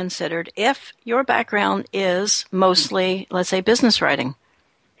 God Reconsidered, if your background is mostly, let's say, business writing?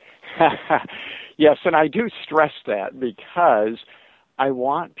 Yes, and I do stress that because I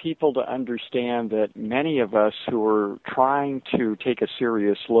want people to understand that many of us who are trying to take a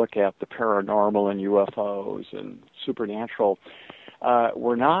serious look at the paranormal and UFOs and supernatural,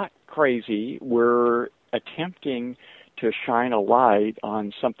 we're not crazy. We're attempting to shine a light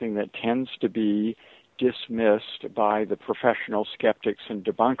on something that tends to be dismissed by the professional skeptics and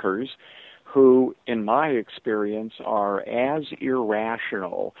debunkers who, in my experience, are as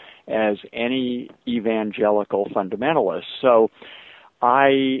irrational as any evangelical fundamentalist. So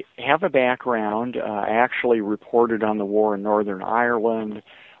I have a background. I actually reported on the war in Northern Ireland.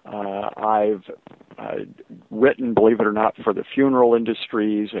 I've written, believe it or not, for the funeral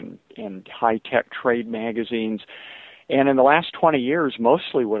industries and high-tech trade magazines. And in the last 20 years,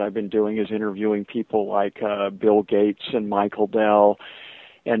 mostly what I've been doing is interviewing people like Bill Gates and Michael Dell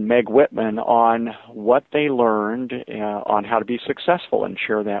and Meg Whitman on what they learned on how to be successful and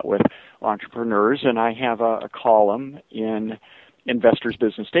share that with entrepreneurs. And I have a column in Investors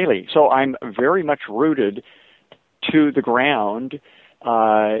Business Daily. So I'm very much rooted to the ground,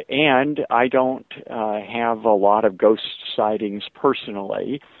 and I don't have a lot of ghost sightings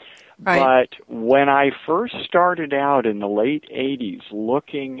personally. Right. But when I first started out in the late 80s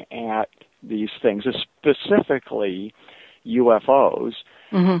looking at these things, specifically UFOs,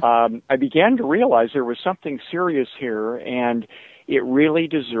 I began to realize there was something serious here, and it really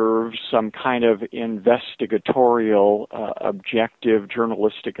deserves some kind of investigatorial, objective,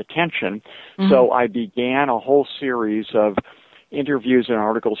 journalistic attention. So I began a whole series of interviews and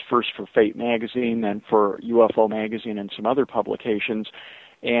articles, first for Fate Magazine, then for UFO Magazine and some other publications,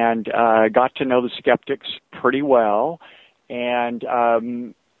 and got to know the skeptics pretty well. And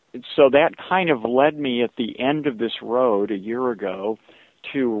so that kind of led me at the end of this road a year ago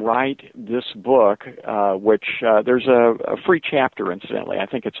to write this book, which there's a free chapter, incidentally. I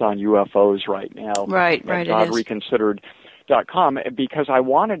think it's on UFOs right now. Right, it is. GodReconsidered.com, because I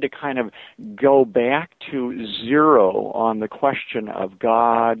wanted to kind of go back to zero on the question of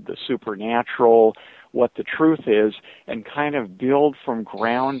God, the supernatural, what the truth is, and kind of build from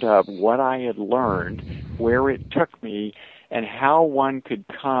ground up what I had learned, where it took me, and how one could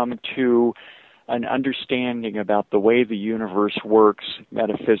come to an understanding about the way the universe works,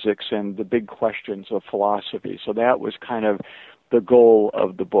 metaphysics, and the big questions of philosophy. So that was kind of the goal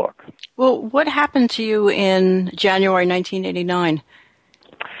of the book. Well, what happened to you in January 1989?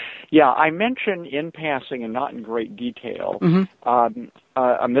 Yeah, I mentioned in passing and not in great detail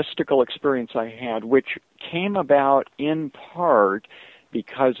a mystical experience I had, which came about in part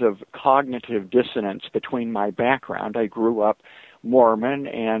because of cognitive dissonance between my background. I grew up Mormon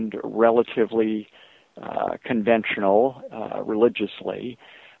and relatively conventional religiously,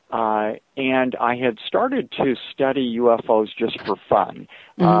 and I had started to study UFOs just for fun.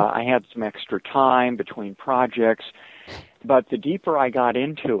 I had some extra time between projects, but the deeper I got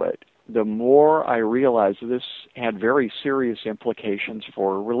into it, the more I realized this had very serious implications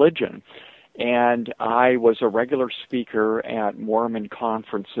for religion. And I was a regular speaker at Mormon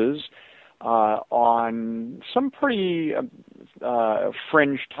conferences on some pretty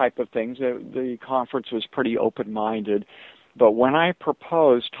fringe type of things. The conference was pretty open-minded. But when I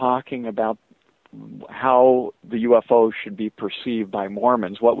proposed talking about how the UFO should be perceived by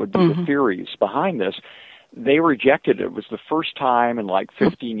Mormons, what would be the theories behind this, they rejected it. It was the first time in like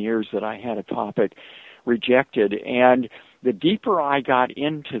 15 years that I had a topic rejected. And the deeper I got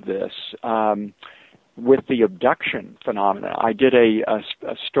into this, with the abduction phenomena, I did a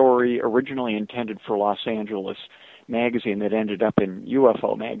story originally intended for Los Angeles Magazine that ended up in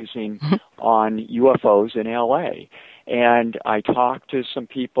UFO Magazine on UFOs in L.A. And I talked to some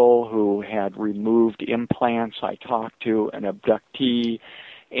people who had removed implants. I talked to an abductee,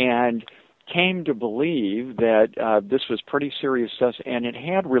 and came to believe that this was pretty serious stuff, and it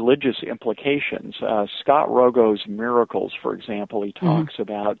had religious implications. Scott Rogo's Miracles, for example, he talks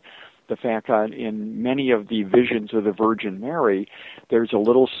about the fact that in many of the visions of the Virgin Mary, there's a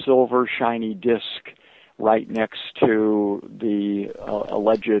little silver shiny disc right next to the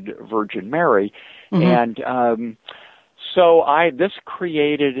alleged Virgin Mary. And so this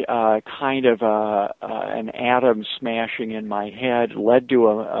created kind of an atom smashing in my head, led to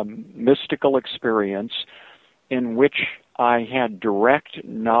a mystical experience in which I had direct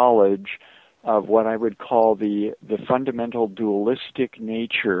knowledge of what I would call the fundamental dualistic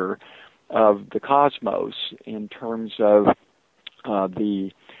nature of the cosmos in terms of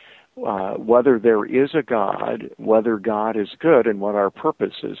whether there is a God, whether God is good, and what our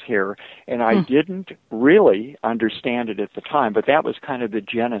purpose is here. And I didn't really understand it at the time, but that was kind of the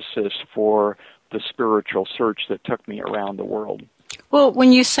genesis for the spiritual search that took me around the world. Well,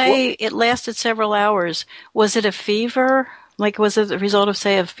 when you say it lasted several hours, was it a fever? Like, was it the result of,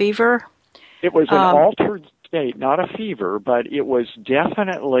 say, a fever? It was an altered state, not a fever, but it was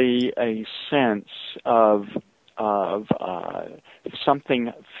definitely a sense of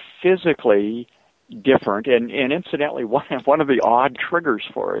something physically different. And incidentally, one of the odd triggers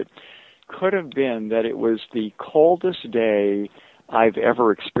for it could have been that it was the coldest day I've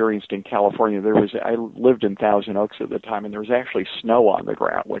ever experienced in California. I lived in Thousand Oaks at the time, and there was actually snow on the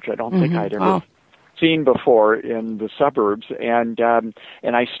ground, which I don't think I'd ever seen before in the suburbs. And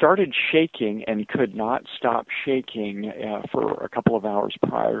I started shaking and could not stop shaking for a couple of hours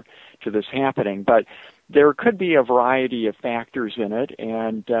prior to this happening. But there could be a variety of factors in it,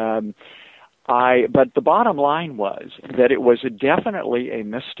 but the bottom line was that it was definitely a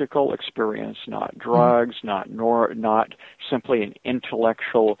mystical experience, not drugs, not simply an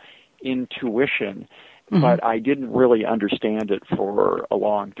intellectual intuition. But I didn't really understand it for a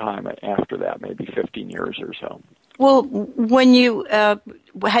long time after that, maybe 15 years or so. Well, when you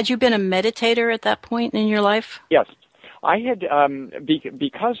had you been a meditator at that point in your life? Yes, I had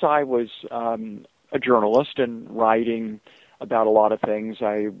because I was a journalist and writing about a lot of things.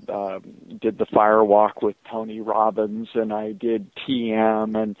 I did the Fire Walk with Tony Robbins, and I did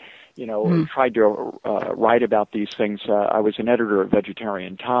TM, and tried to write about these things. I was an editor of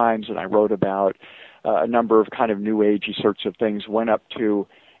Vegetarian Times, and I wrote about a number of kind of new agey sorts of things. Went up to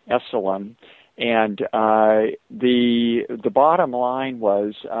Esalen, and the bottom line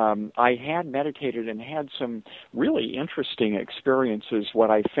was I had meditated and had some really interesting experiences.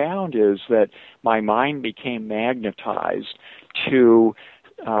 What I found is that my mind became magnetized to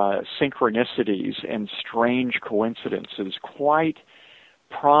synchronicities and strange coincidences quite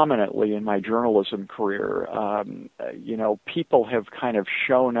prominently in my journalism career. People have kind of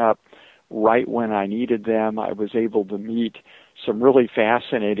shown up right when I needed them. I was able to meet some really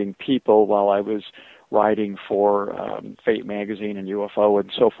fascinating people while I was writing for Fate magazine and UFO and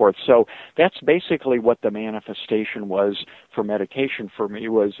so forth. So that's basically what the manifestation was for meditation for me.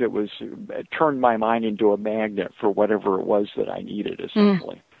 It turned my mind into a magnet for whatever it was that I needed,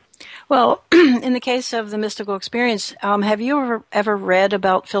 essentially. Well, in the case of the mystical experience, have you ever read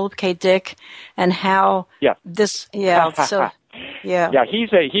about Philip K. Dick and how this? Yeah. Yeah,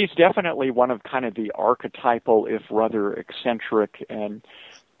 he's definitely one of kind of the archetypal, if rather eccentric and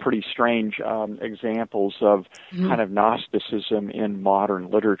pretty strange examples of kind of Gnosticism in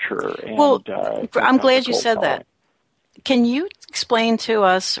modern literature. And, I'm glad you said that. Can you explain to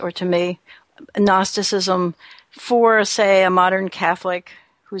us or to me Gnosticism for, say, a modern Catholic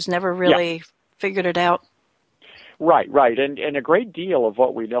who's never really figured it out? Right. And a great deal of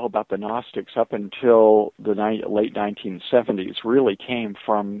what we know about the Gnostics up until the late 1970s really came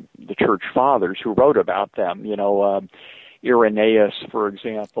from the Church Fathers who wrote about them. Irenaeus, for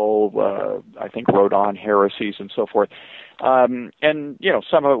example, I think wrote on heresies and so forth. And,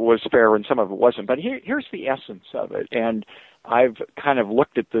 some of it was fair and some of it wasn't. But here's the essence of it. And I've kind of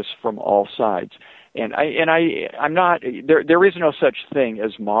looked at this from all sides. And I'm not, there is no such thing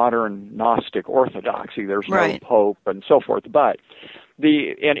as modern Gnostic orthodoxy. There's no Pope and so forth. But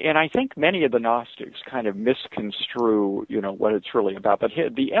and I think many of the Gnostics kind of misconstrue, what it's really about. But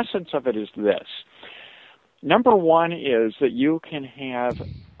the essence of it is this. Number one is that you can have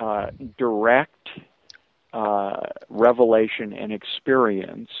direct revelation and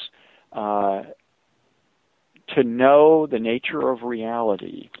experience to know the nature of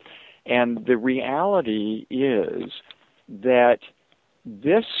reality. And the reality is that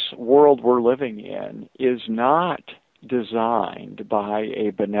this world we're living in is not designed by a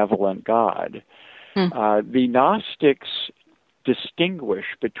benevolent God. The Gnostics distinguish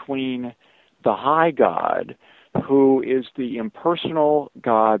between the high God, who is the impersonal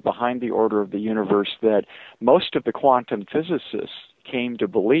God behind the order of the universe that most of the quantum physicists came to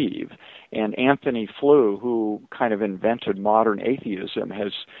believe. And Anthony Flew, who kind of invented modern atheism,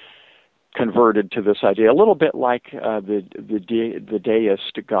 has converted to this idea, a little bit like the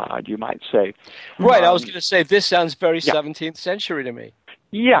deist God, you might say. Right, I was going to say, this sounds very 17th century to me.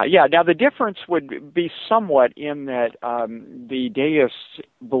 Yeah. Now, the difference would be somewhat in that the deists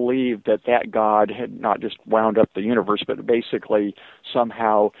believed that God had not just wound up the universe, but basically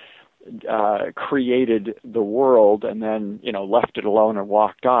somehow created the world and then, left it alone and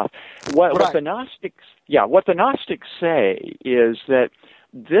walked off. What the Gnostics say is that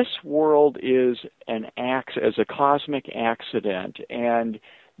this world acts as a cosmic accident, and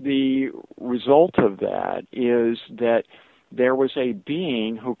the result of that is that there was a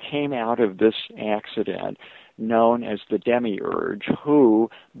being who came out of this accident known as the Demiurge, who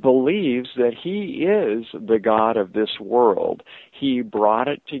believes that he is the God of this world. He brought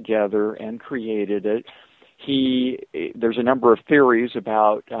it together and created it. There's a number of theories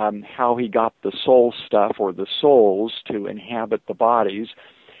about how he got the soul stuff or the souls to inhabit the bodies,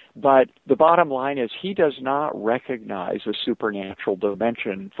 but the bottom line is he does not recognize a supernatural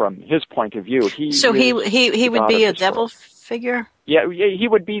dimension from his point of view. He would be a devil figure? Yeah, he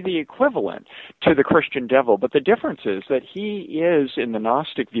would be the equivalent to the Christian devil, but the difference is that he is, in the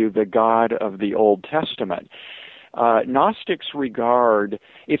Gnostic view, the God of the Old Testament. Gnostics regard,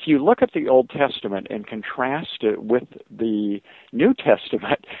 if you look at the Old Testament and contrast it with the New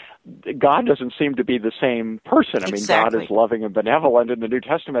Testament, God doesn't seem to be the same person. I mean, God is loving and benevolent in the New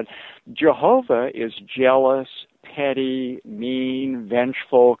Testament. Jehovah is jealous, petty, mean,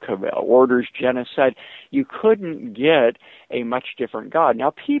 vengeful, orders genocide. You couldn't get a much different God. Now,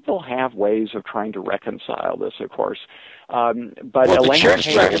 people have ways of trying to reconcile this, of course. But the church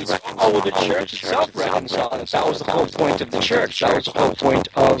itself reconciled it. That was the whole point of the church. That was the whole point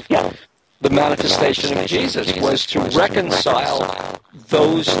of the manifestation of Jesus, was to reconcile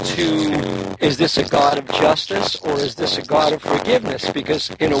those two. Is this a God of justice or is this a God of forgiveness? Because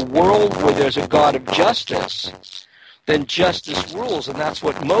in a world where there's a God of justice, then justice rules, and that's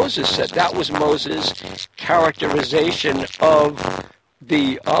what Moses said. That was Moses' characterization of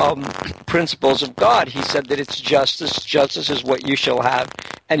the principles of God. He said that it's justice. Justice is what you shall have.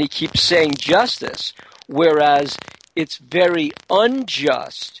 And he keeps saying justice, whereas it's very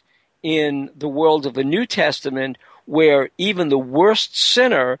unjust in the world of the New Testament, where even the worst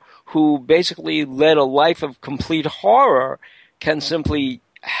sinner who basically led a life of complete horror can simply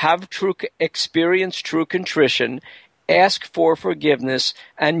have experience true contrition, ask for forgiveness,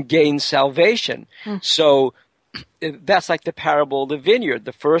 and gain salvation. So that's like the parable of the vineyard.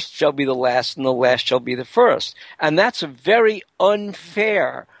 The first shall be the last, and the last shall be the first. And that's a very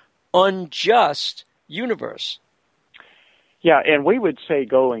unfair, unjust universe. Yeah, and we would say,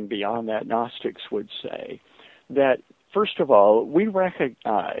 going beyond that, Gnostics would say that, first of all, we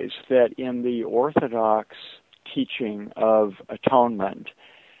recognize that in the Orthodox teaching of atonement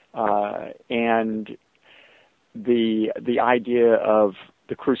and the idea of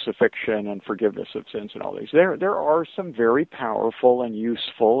the crucifixion and forgiveness of sins and all these, there are some very powerful and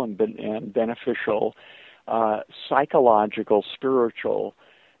useful and beneficial psychological, spiritual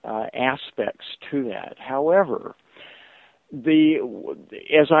aspects to that. However,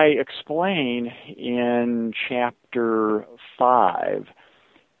 as I explain in chapter 5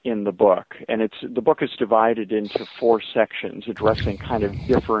 in the book, and the book is divided into 4 sections addressing kind of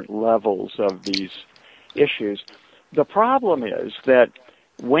different levels of these issues. The problem is that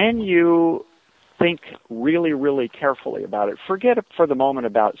when you think really, really carefully about it, forget for the moment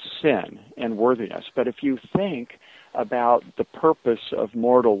about sin and worthiness, but if you think about the purpose of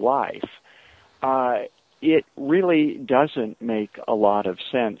mortal life, it really doesn't make a lot of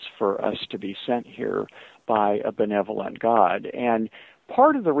sense for us to be sent here by a benevolent God. And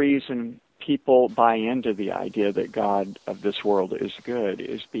part of the reason people buy into the idea that God of this world is good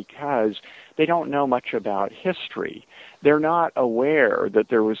is because they don't know much about history. They're not aware that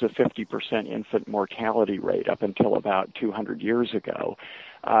there was a 50% infant mortality rate up until about 200 years ago.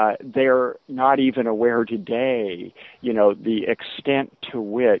 They're not even aware today, the extent to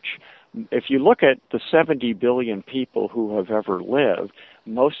which, if you look at the 70 billion people who have ever lived,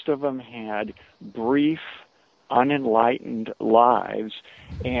 most of them had brief, unenlightened lives,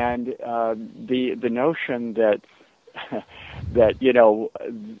 and the notion that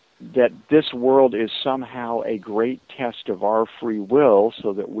that this world is somehow a great test of our free will,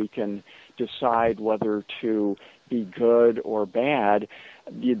 so that we can decide whether to be good or bad,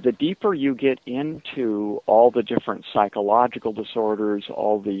 the deeper you get into all the different psychological disorders,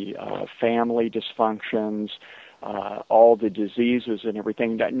 all the family dysfunctions, all the diseases and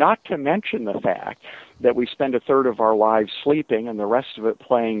everything, not to mention the fact that we spend a third of our lives sleeping and the rest of it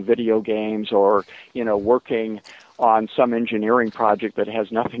playing video games or, working on some engineering project that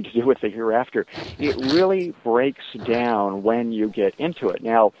has nothing to do with the hereafter. It really breaks down when you get into it.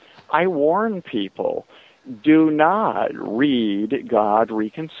 Now, I warn people, do not read God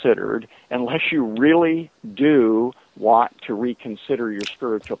Reconsidered unless you really do want to reconsider your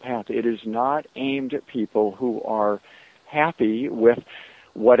spiritual path. It is not aimed at people who are happy with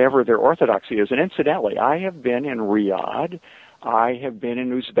whatever their orthodoxy is. And incidentally, I have been in Riyadh. I have been in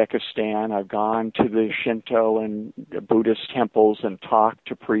Uzbekistan. I've gone to the Shinto and Buddhist temples and talked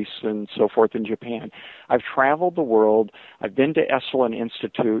to priests and so forth in Japan. I've traveled the world. I've been to Esalen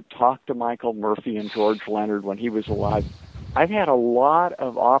Institute, talked to Michael Murphy and George Leonard when he was alive. I've had a lot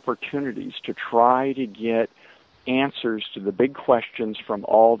of opportunities to try to get answers to the big questions from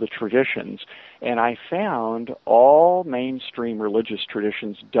all the traditions, and I found all mainstream religious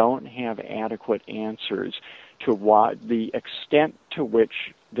traditions don't have adequate answers to what the extent to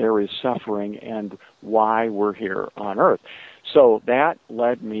which there is suffering and why we're here on earth. So that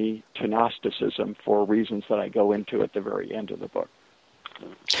led me to Gnosticism for reasons that I go into at the very end of the book.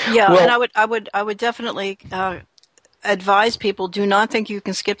 Yeah, and I would definitely advise people, do not think you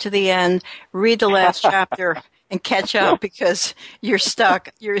can skip to the end, read the last chapter and catch up because you're stuck.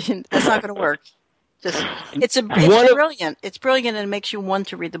 That's not going to work. It's brilliant. It's brilliant and it makes you want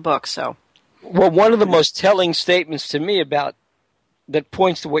to read the book. So. Well, one of the most telling statements to me about that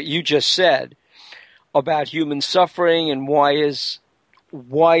points to what you just said about human suffering and why is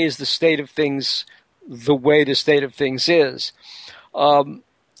the state of things the way the state of things is. My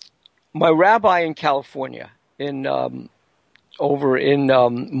rabbi in California, over in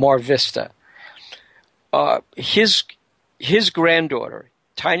Mar Vista, his granddaughter,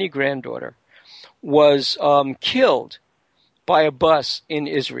 tiny granddaughter, was killed by a bus in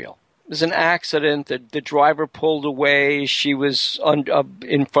Israel. It was an accident. The driver pulled away. She was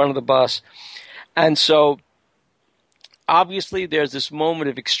in front of the bus. And so, obviously, there's this moment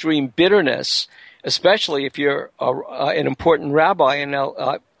of extreme bitterness, especially if you're an important rabbi in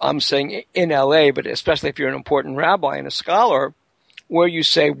I'm saying in L.A., but especially if you're an important rabbi and a scholar, where you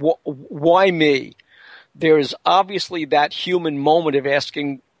say, why me? There's obviously that human moment of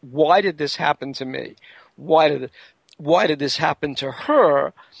asking, why did this happen to me? Why did this happen to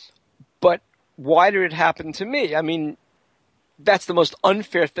her? But why did it happen to me? I mean, that's the most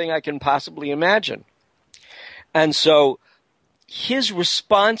unfair thing I can possibly imagine. And so his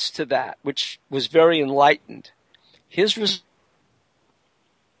response to that, which was very enlightened,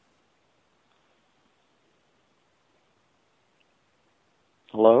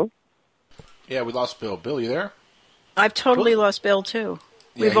 Hello? Yeah, we lost Bill. Bill, you there? I've totally lost Bill, too.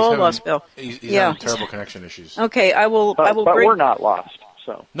 Yeah, We've all lost Bill. He's having terrible connection issues. Okay, I will. But we're not lost.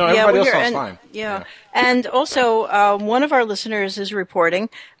 So no, everybody else sounds fine. Yeah, and also one of our listeners is reporting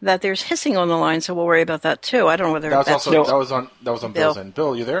that there's hissing on the line, so we'll worry about that too. I don't know whether that was on Bill's end.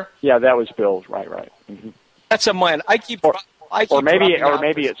 Bill, you there? Yeah, that was Bill's. Right. Mm-hmm. That's on mine. Or maybe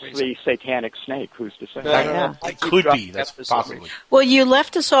it's the satanic snake. Who's to say? It could be. That's possibly. Well, you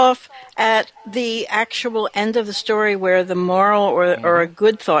left us off at the actual end of the story where the moral or a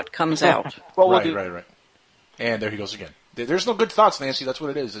good thought comes out. Right. And there he goes again. There's no good thoughts, Nancy. That's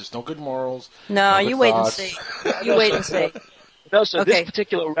what it is. There's no good morals. No, you wait and see. You wait and see. No, so this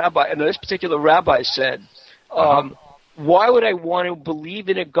particular rabbi said, why would I want to believe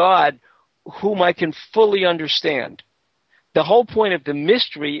in a God whom I can fully understand? The whole point of the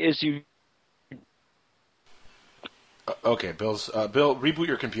mystery is you. Okay, Bill, reboot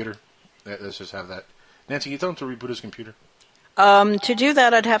your computer. Let's just have that. Nancy, you tell him to reboot his computer. To do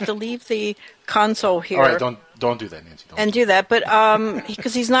that, I'd have to leave the console here. All right, don't do that, Nancy. Do that, but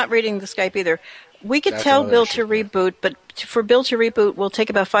because he's not reading the Skype either. We could tell Bill to reboot, but for Bill to reboot will take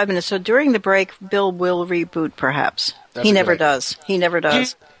about 5 minutes. So during the break, Bill will reboot, perhaps. He never does.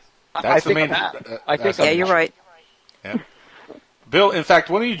 That's the main. You're right. Yeah. Bill, in fact,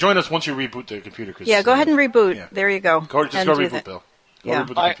 why don't you join us once you reboot the computer? Yeah, go ahead and reboot. Yeah. There you go. Go reboot, Bill. Reboot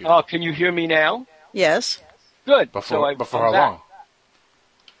the computer. Can you hear me now? Yes. Good. But for how long?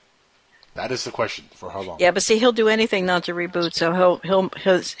 That is the question. For how long? Yeah, but see, he'll do anything not to reboot. So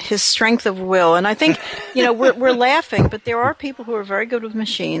his strength of will, and I think we're laughing, but there are people who are very good with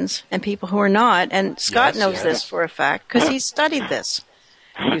machines and people who are not. And Scott knows this for a fact because he's studied this.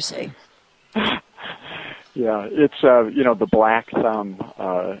 You see. Yeah, it's the black thumb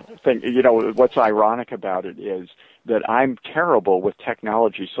thing. What's ironic about it is that I'm terrible with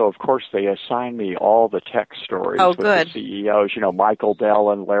technology, so of course they assign me all the tech stories with the CEOs. Michael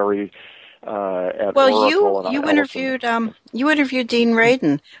Dell and Larry at Oracle. You interviewed Dean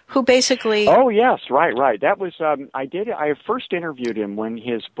Radin, who basically. Oh yes, right. That was I first interviewed him when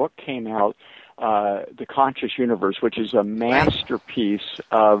his book came out, The Conscious Universe, which is a masterpiece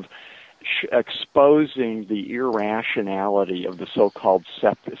of exposing the irrationality of the so-called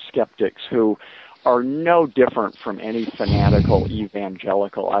skeptics who are no different from any fanatical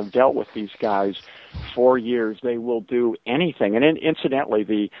evangelical. I've dealt with these guys for years. They will do anything. And incidentally,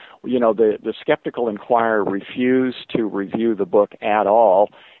 the Skeptical Inquirer refused to review the book at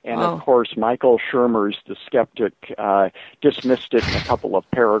all. And of course, Michael Shermer's The Skeptic dismissed it in a couple of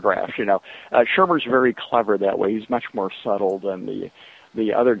paragraphs. Shermer's very clever that way. He's much more subtle than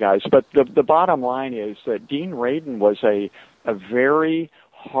the other guys. But the bottom line is that Dean Radin was a very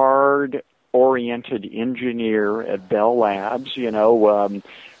hard-oriented engineer at Bell Labs,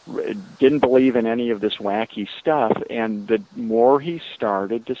 didn't believe in any of this wacky stuff. And the more he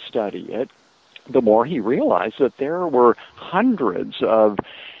started to study it, the more he realized that there were hundreds of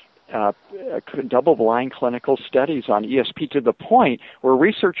double-blind clinical studies on ESP, to the point where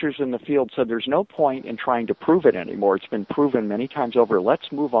researchers in the field said there's no point in trying to prove it anymore. It's been proven many times over.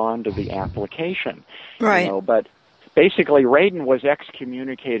 Let's move on to the application. Right. But basically, Radin was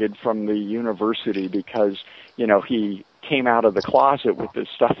excommunicated from the university because, he came out of the closet with this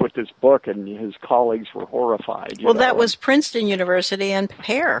stuff with this book, and his colleagues were horrified. That was Princeton University and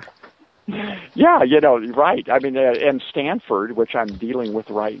Pear. Yeah, right. I mean, and Stanford, which I'm dealing with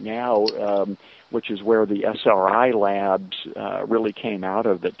right now, which is where the SRI labs really came out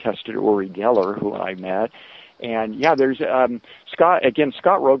of, that tested Uri Geller, who I met. And yeah, there's Scott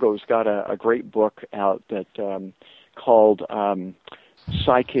Rogo's got a great book out that called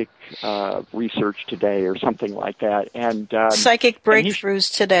Psychic Research Today or something like that. And Psychic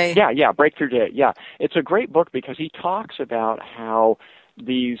Breakthroughs Today. Yeah, Breakthrough Today. Yeah, it's a great book because he talks about how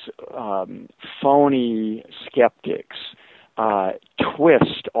these phony skeptics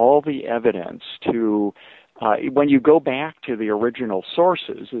twist all the evidence to, when you go back to the original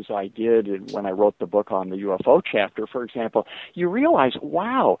sources, as I did when I wrote the book on the UFO chapter, for example, you realize,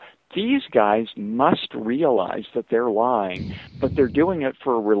 wow, these guys must realize that they're lying, but they're doing it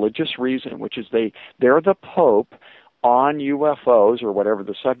for a religious reason, which is they're the Pope on UFOs or whatever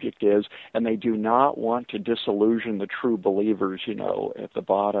the subject is, and they do not want to disillusion the true believers, at the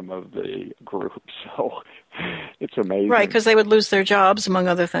bottom of the group. So it's amazing. Right, because they would lose their jobs, among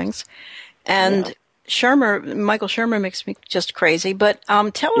other things. And Michael Shermer makes me just crazy. But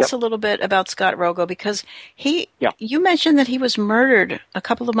tell us a little bit about Scott Rogo, because you mentioned that he was murdered a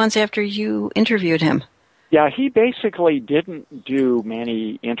couple of months after you interviewed him. Yeah, he basically didn't do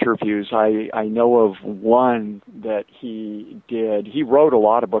many interviews. I know of one that he did. He wrote a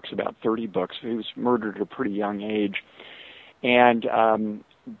lot of books, about 30 books. He was murdered at a pretty young age. And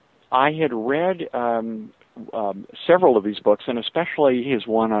I had read several of these books, and especially his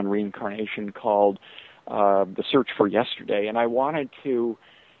one on reincarnation called The Search for Yesterday. And I wanted to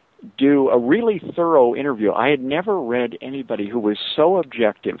do a really thorough interview. I had never read anybody who was so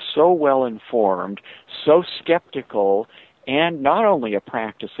objective, so well-informed, so skeptical, and not only a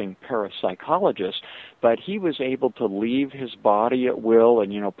practicing parapsychologist, but he was able to leave his body at will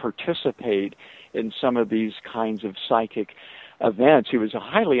and, participate in some of these kinds of psychic events. He was a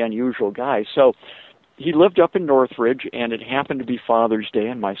highly unusual guy. So he lived up in Northridge, and it happened to be Father's Day,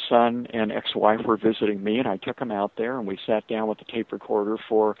 and my son and ex-wife were visiting me, and I took him out there, and we sat down with the tape recorder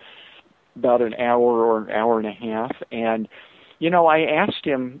for about an hour or an hour and a half. And, I asked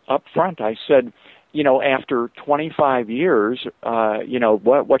him up front, I said, after 25 years,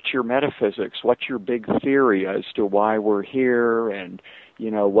 what's your metaphysics? What's your big theory as to why we're here and,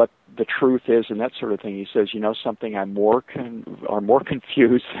 what the truth is and that sort of thing? He says, something, I'm more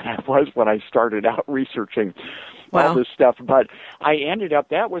confused than I was when I started out researching all this stuff. But I ended up,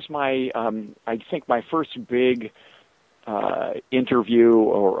 that was my, I think my first big interview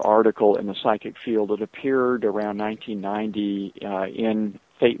or article in the psychic field. It appeared around 1990 in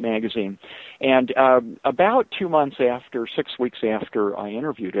Fate magazine. And about 2 months after, 6 weeks after I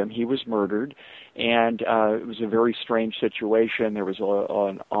interviewed him, he was murdered. And it was a very strange situation. There was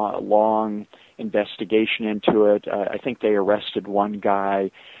a long investigation into it. I think they arrested one guy.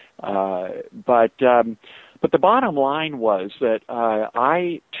 But the bottom line was that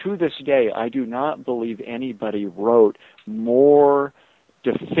to this day, I do not believe anybody wrote more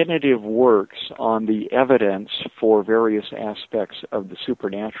definitive works on the evidence for various aspects of the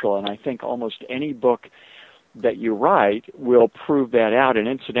supernatural. And I think almost any book that you write will prove that out. And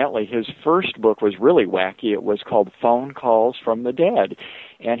incidentally, his first book was really wacky. It was called Phone Calls from the Dead.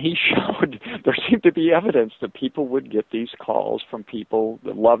 And he showed there seemed to be evidence that people would get these calls from people,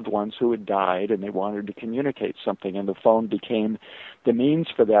 the loved ones who had died, and they wanted to communicate something, and the phone became the means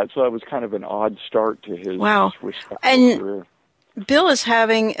for that. So it was kind of an odd start to his respectable career. Bill's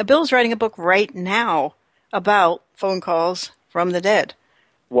writing a book right now about phone calls from the dead.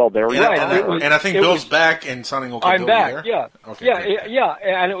 Well, there we go. And I think Bill's back and sounding okay. I'm back. There? Yeah, Okay, yeah.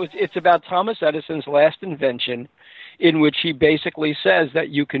 And it's about Thomas Edison's last invention, in which he basically says that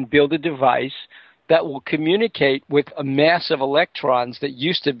you can build a device that will communicate with a mass of electrons that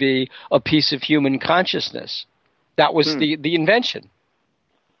used to be a piece of human consciousness. That was the invention.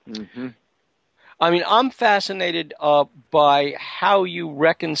 Mm-hmm. I mean, I'm fascinated by how you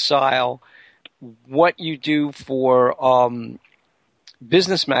reconcile what you do for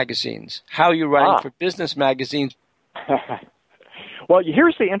business magazines, how you're writing for business magazines. Well,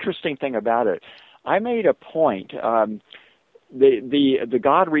 here's the interesting thing about it. I made a point. The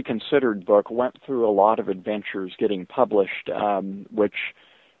God Reconsidered book went through a lot of adventures getting published, which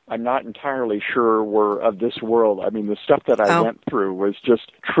I'm not entirely sure were of this world. I mean, the stuff that I went through was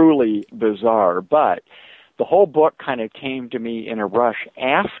just truly bizarre. But the whole book kind of came to me in a rush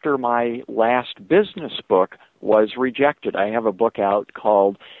after my last business book was rejected. I have a book out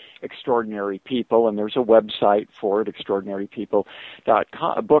called Extraordinary People, and there's a website for it,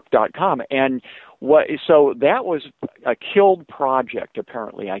 extraordinarypeople.com. And so that was a killed project,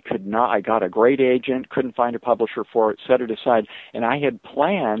 apparently. I got a great agent, couldn't find a publisher for it, set it aside, and I had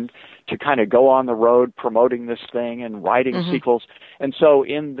planned to kind of go on the road promoting this thing and writing sequels. And so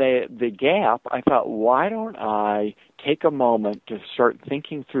in the gap, I thought, why don't I take a moment to start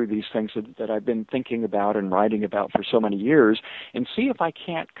thinking through these things that I've been thinking about and writing about for so many years, and see if I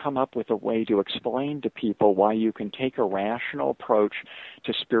can't come up with a way to explain to people why you can take a rational approach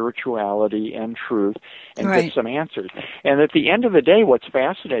to spirituality and truth and get some answers. And at the end of the day, what's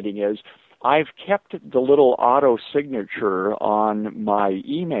fascinating is I've kept the little auto signature on my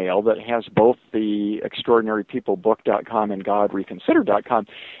email that has both the extraordinarypeoplebook.com and godreconsidered.com,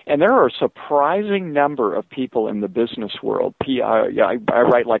 and there are a surprising number of people in the business world. I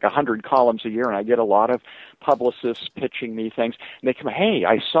write like 100 columns a year, and I get a lot of publicists pitching me things. And they come, hey,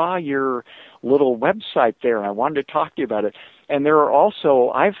 I saw your little website there, and I wanted to talk to you about it. And there are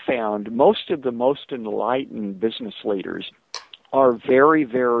also, I've found, most of the most enlightened business leaders are very,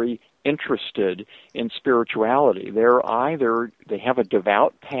 very interested in spirituality. They have a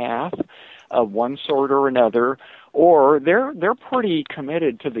devout path of one sort or another, or they're pretty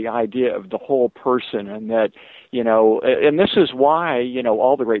committed to the idea of the whole person, and that, and this is why,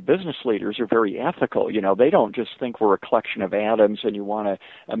 all the great business leaders are very ethical. They don't just think we're a collection of atoms and you want to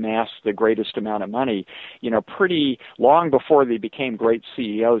amass the greatest amount of money. Pretty long before they became great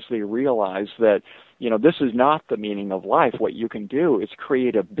CEOs, they realized that this is not the meaning of life. What you can do is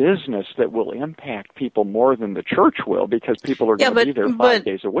create a business that will impact people more than the church will, because people are going to be there 5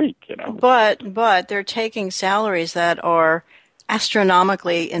 days a week, But they're taking salaries that are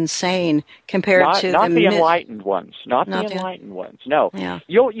astronomically insane compared to not the enlightened ones. Not the enlightened ones. No. Yeah.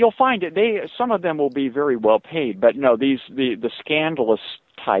 You'll find it. Some of them will be very well paid, but no, the scandalous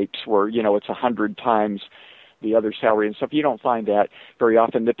types where, it's 100 times the other salary and stuff. You don't find that very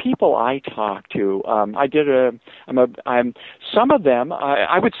often. The people I talk to, some of them,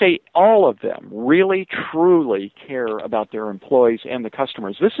 I would say all of them, really truly care about their employees and the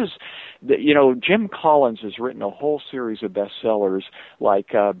customers. This is, Jim Collins has written a whole series of bestsellers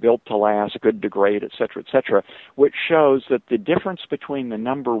like Built to Last, Good to Great, et cetera, which shows that the difference between the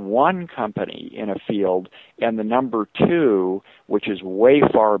number one company in a field and the number two, which is way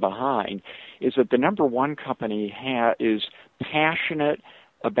far behind, is that the number one company is passionate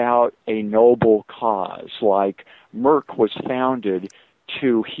about a noble cause. Like Merck was founded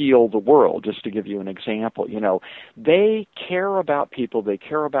to heal the world, just to give you an example. They care about people, they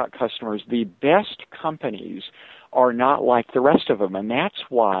care about customers. The best companies are not like the rest of them, and that's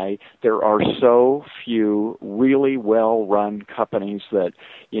why there are so few really well-run companies that,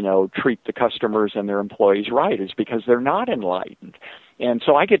 treat the customers and their employees right, is because they're not enlightened. And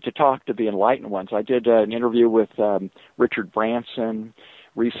so I get to talk to the enlightened ones. I did an interview with Richard Branson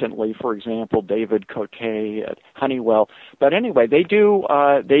recently, for example, David Cote at Honeywell. But anyway,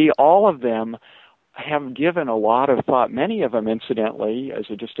 all of them have given a lot of thought. Many of them, incidentally, as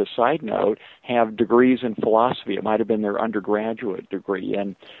just a side note, have degrees in philosophy. It might have been their undergraduate degree.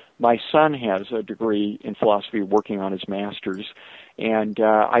 And my son has a degree in philosophy, working on his master's. And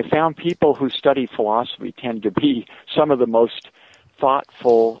I found people who study philosophy tend to be some of the most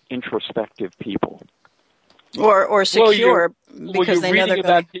thoughtful, introspective people. or secure because they know they're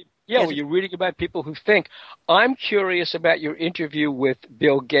going to. You're reading about people who think. I'm curious about your interview with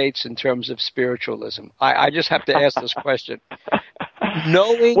Bill Gates in terms of spiritualism. I just have to ask this question.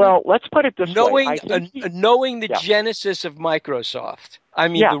 Let's put it this way. Knowing the genesis of Microsoft. I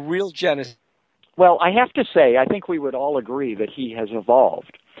mean, the real genesis. Well, I have to say, I think we would all agree that he has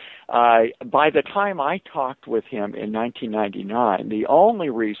evolved. By the time I talked with him in 1999, the only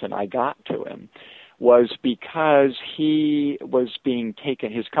reason I got to him was because his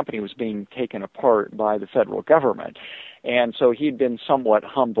company was being taken apart by the federal government. And so he'd been somewhat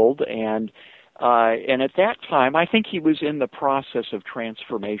humbled, and at that time, I think he was in the process of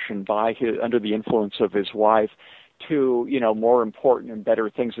transformation under the influence of his wife to, more important and better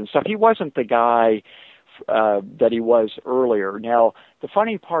things and stuff. He wasn't the guy that he was earlier. Now, the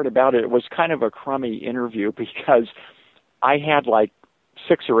funny part about it was kind of a crummy interview because I had like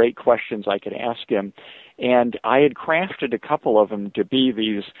 6 or 8 questions I could ask him, and I had crafted a couple of them to be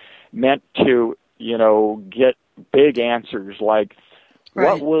these meant to, get big answers like,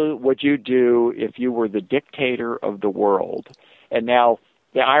 what would you do if you were the dictator of the world? And now,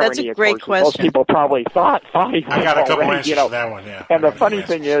 the irony, of course, most people probably thought he was I got a couple already, answers for that one, yeah. And the funny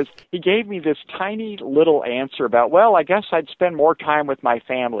thing is, he gave me this tiny little answer about, well, I guess I'd spend more time with my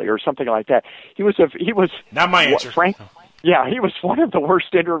family or something like that. He was not my answer. Yeah, he was one of the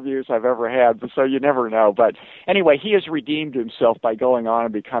worst interviews I've ever had, so you never know. But anyway, he has redeemed himself by going on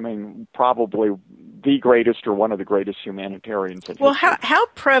and becoming probably the greatest or one of the greatest humanitarians in history. How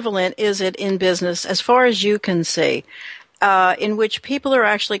prevalent is it in business, as far as you can see, in which people are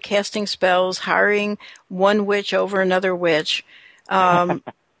actually casting spells, hiring one witch over another witch?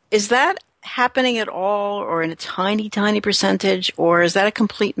 Is that happening at all, or in a tiny, tiny percentage, or is that a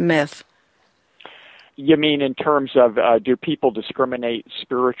complete myth? You mean in terms of do people discriminate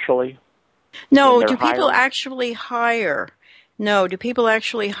spiritually? No, do people actually hire? No, do people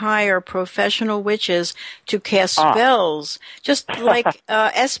actually hire professional witches to cast spells, just like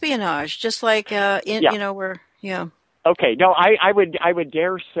espionage, just like Okay, no, I would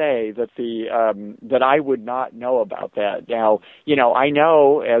dare say that that I would not know about that. Now, I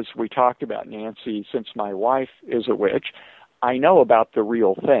know, as we talked about, Nancy, since my wife is a witch, I know about the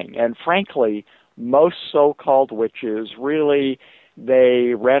real thing, and frankly, most so-called witches really,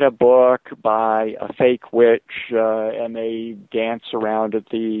 they read a book by a fake witch, and they dance around at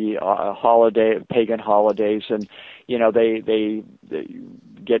the pagan holidays, and they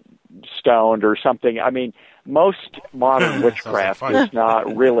get stoned or something. I mean, most modern witchcraft is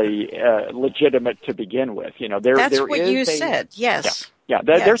not really legitimate to begin with. That's what you said. Yes.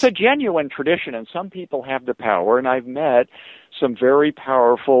 There's a genuine tradition, and some people have the power, and I've met some very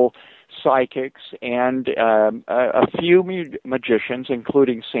powerful psychics and a few magicians,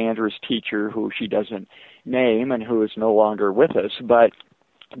 including Sandra's teacher, who she doesn't name and who is no longer with us. But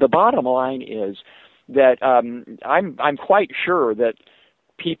the bottom line is that I'm quite sure that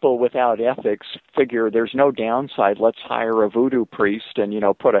people without ethics figure there's no downside. Let's hire a voodoo priest and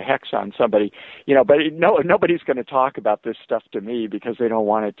put a hex on somebody. But nobody's going to talk about this stuff to me because they don't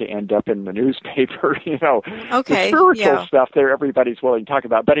want it to end up in the newspaper. Okay, the spiritual stuff there, everybody's willing to talk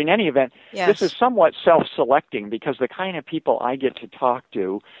about. But in any event, yes. This is somewhat self-selecting because the kind of people I get to talk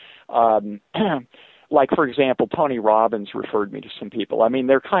to. Like, for example, Tony Robbins referred me to some people. I mean,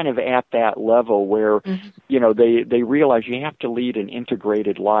 they're kind of at that level where, they realize you have to lead an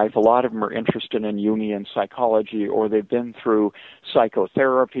integrated life. A lot of them are interested in Jungian psychology, or they've been through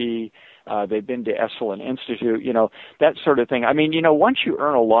psychotherapy. They've been to Esalen Institute, that sort of thing. I mean, once you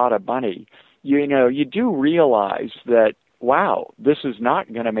earn a lot of money, you do realize that, wow, this is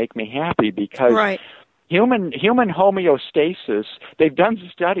not going to make me happy because... Right. Human homeostasis, they've done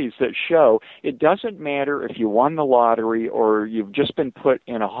studies that show it doesn't matter if you won the lottery or you've just been put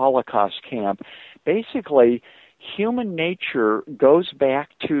in a Holocaust camp. Basically, human nature goes back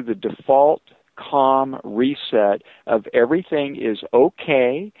to the default calm reset of everything is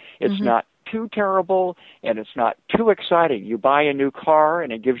okay, it's not too terrible, and it's not too exciting. You buy a new car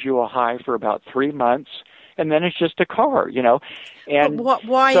and it gives you a high for about 3 months, and then it's just a car, And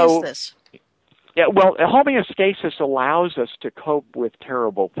why is this? Yeah, well, homeostasis allows us to cope with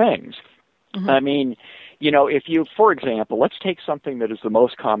terrible things. I mean, if you, for example, let's take something that is the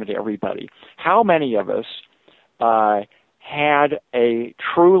most common to everybody. How many of us had a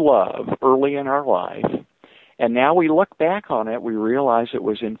true love early in our life, and now we look back on it, we realize it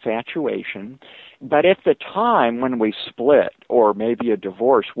was infatuation, but at the time when we split, or maybe a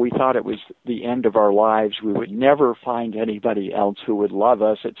divorce, we thought it was the end of our lives, we would never find anybody else who would love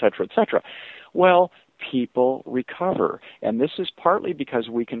us, et cetera, et cetera. Well, people recover. And this is partly because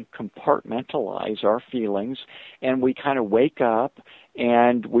we can compartmentalize our feelings, and we kind of wake up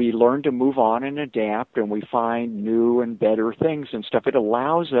and we learn to move on and adapt, and we find new and better things and stuff. It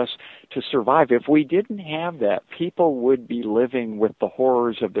allows us to survive. If we didn't have that, people would be living with the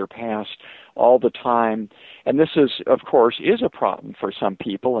horrors of their past all the time. And this is, of course, is a problem for some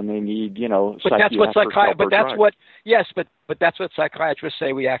people, and they need, but that's what psychiatrists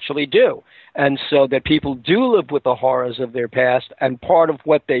say we actually do. And so that people do live with the horrors of their past, and part of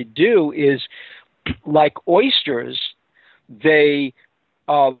what they do is, like oysters, they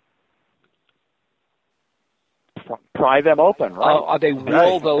pry them open, right? They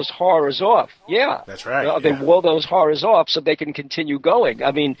wall those horrors off. Yeah. That's right. They wall those horrors off so they can continue going.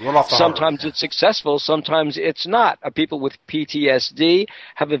 I mean, sometimes it's successful, sometimes it's not. People with PTSD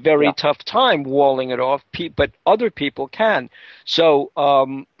have a very tough time walling it off, but other people can. So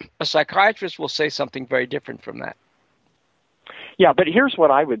a psychiatrist will say something very different from that. Yeah, but here's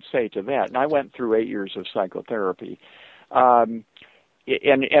what I would say to that. And I went through 8 years of psychotherapy. And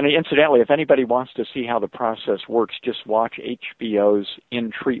incidentally, if anybody wants to see how the process works, just watch HBO's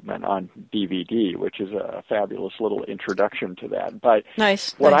In Treatment on DVD, which is a fabulous little introduction to that. But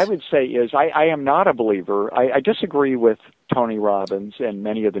what I would say is I am not a believer. I disagree with Tony Robbins and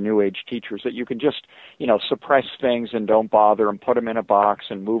many of the New Age teachers that you can just, suppress things and don't bother and put them in a box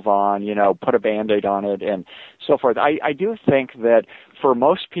and move on, put a Band-Aid on it and so forth. I do think that for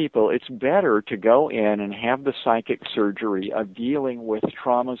most people, it's better to go in and have the psychic surgery of dealing with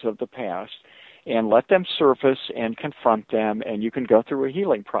traumas of the past and let them surface and confront them, and you can go through a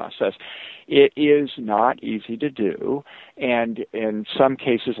healing process. It is not easy to do, and in some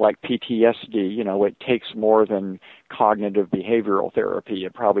cases like PTSD, it takes more than cognitive behavioral therapy.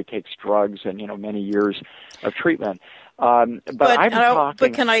 It probably takes drugs and, many years of treatment. But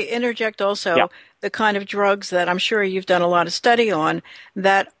can I interject also the kind of drugs that I'm sure you've done a lot of study on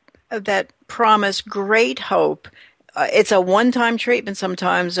that promise great hope. It's a one-time treatment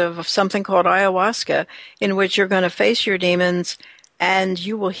sometimes of something called ayahuasca, in which you're going to face your demons and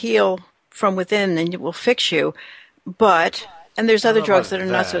you will heal from within and it will fix you. And there's other drugs that are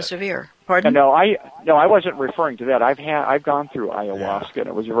not so severe. Pardon? No, I wasn't referring to that. I've gone through ayahuasca, and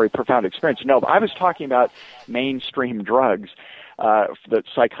it was a very profound experience. No, but I was talking about mainstream drugs that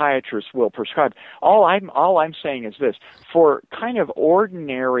psychiatrists will prescribe. All I'm saying is this: for kind of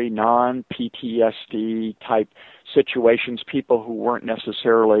ordinary non-PTSD type situations, people who weren't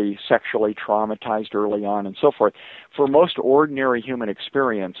necessarily sexually traumatized early on and so forth, for most ordinary human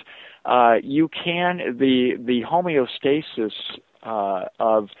experience, the homeostasis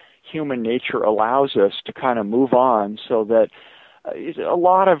of human nature allows us to kind of move on so that a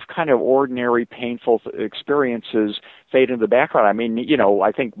lot of kind of ordinary painful experiences fade into the background. I mean,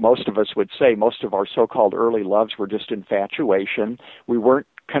 I think most of us would say most of our so-called early loves were just infatuation. We weren't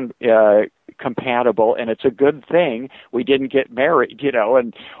compatible, and it's a good thing we didn't get married,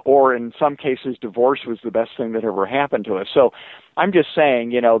 or in some cases divorce was the best thing that ever happened to us. So I'm just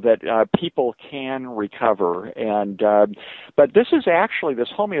saying, that people can recover, and but this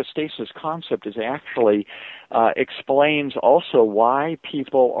homeostasis concept is actually explains also why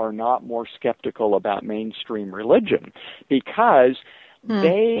people are not more skeptical about mainstream religion, because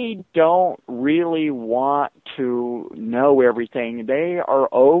they don't really want to know everything. They are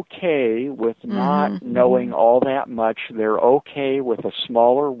okay with not knowing all that much. They're okay with a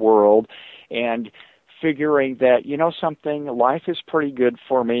smaller world and figuring that, something, life is pretty good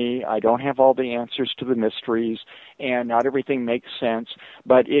for me. I don't have all the answers to the mysteries, and not everything makes sense,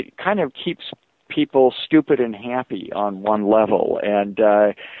 but it kind of keeps people stupid and happy on one level. And,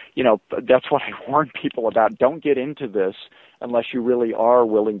 that's what I warn people about. Don't get into this unless you really are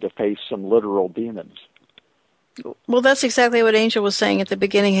willing to face some literal demons. Well, that's exactly what Angel was saying at the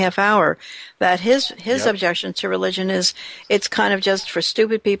beginning half hour, that his objection to religion is it's kind of just for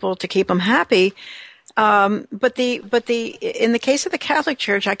stupid people to keep them happy. But in the case of the Catholic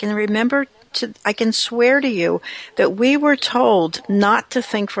Church, I can swear to you that we were told not to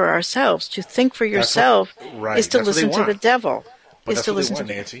think for ourselves. To think for yourself is to listen to the devil. But that's what they want,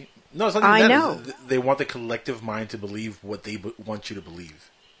 Nancy. No, it's not even that. I know. They want the collective mind to believe what they want you to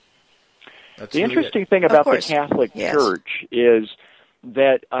believe. That's the interesting thing about the Catholic Church is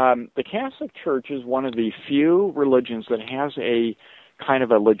that the Catholic Church is one of the few religions that has a kind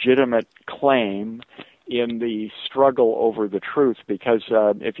of a legitimate claim in the struggle over the truth, because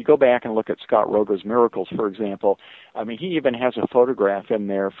if you go back and look at Scott Rogo's Miracles, for example, I mean, he even has a photograph in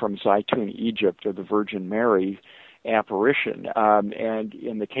there from Zaytun, Egypt, of the Virgin Mary apparition. And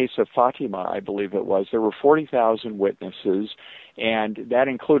in the case of Fatima, I believe it was, there were 40,000 witnesses, and that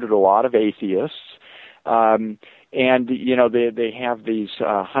included a lot of atheists. And they have these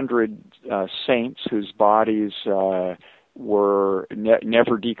 100 saints whose bodies were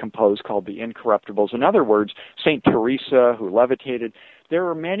never decomposed, called the Incorruptibles. In other words, Saint Teresa, who levitated. There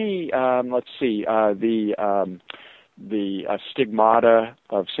are many. The Stigmata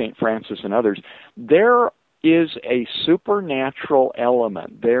of Saint Francis and others. There is a supernatural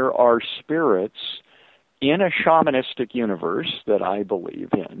element. There are spirits in a shamanistic universe that I believe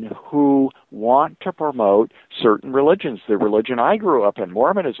in who want to promote certain religions. The religion I grew up in,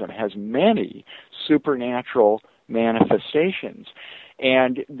 Mormonism, has many supernatural manifestations.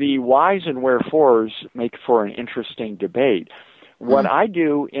 And the whys and wherefores make for an interesting debate. What I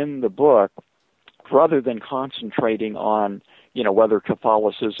do in the book, rather than concentrating on, whether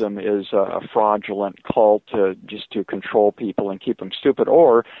Catholicism is a fraudulent cult just to control people and keep them stupid,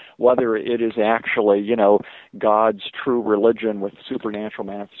 or whether it is actually, God's true religion with supernatural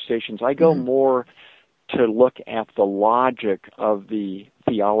manifestations, I go more to look at the logic of the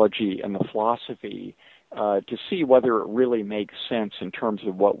theology and the philosophy to see whether it really makes sense in terms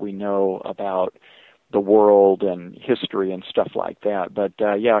of what we know about the world and history and stuff like that. But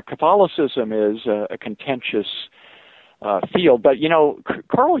Catholicism is a contentious field. But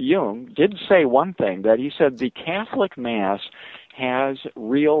Carl Jung did say one thing, that he said the Catholic Mass has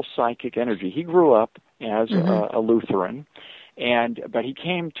real psychic energy. He grew up as a Lutheran, but he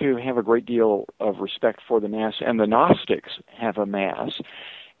came to have a great deal of respect for the Mass, and the Gnostics have a Mass.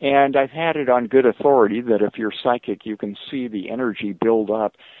 And I've had it on good authority that if you're psychic, you can see the energy build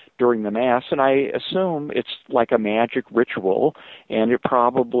up during the Mass, and I assume it's like a magic ritual, and it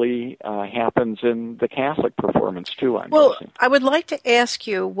probably happens in the Catholic performance too, I'm guessing. I would like to ask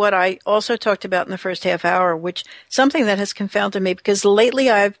you what I also talked about in the first half hour, which something that has confounded me, because lately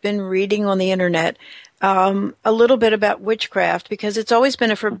I've been reading on the internet a little bit about witchcraft, because it's always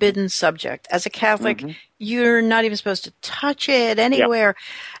been a forbidden subject. As a Catholic, you're not even supposed to touch it anywhere. Yep.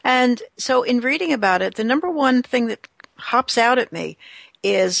 And so in reading about it, the number one thing that hops out at me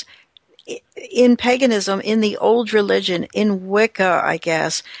is in paganism, in the old religion, in Wicca, I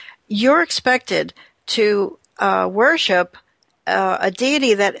guess, you're expected to worship a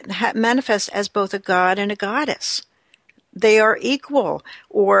deity that manifests as both a god and a goddess. They are equal,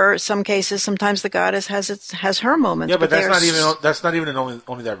 or some cases, sometimes the goddess has her moments. Yeah, but that's not even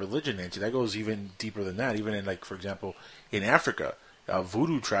only that religion, Nancy. That goes even deeper than that. Even in, like, for example, in Africa,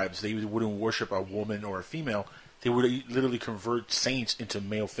 voodoo tribes, they wouldn't worship a woman or a female. They would literally convert saints into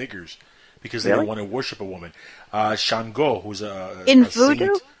male figures because they don't want to worship a woman. Shango, who's in a voodoo.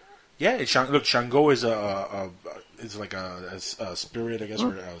 Saint. Yeah, Shango is like a spirit, I guess,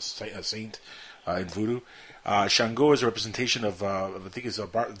 or a saint in voodoo. Shango is a representation of I think it's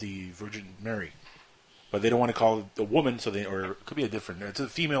the Virgin Mary, but they don't want to call it a woman, or it could be it's a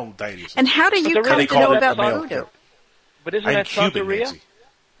female deity. And how do you come to know about voodoo? But isn't that Santeria?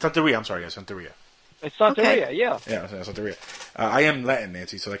 Santeria, I'm sorry, Santeria. It's Santeria, yeah. Yeah, Santeria. I am Latin,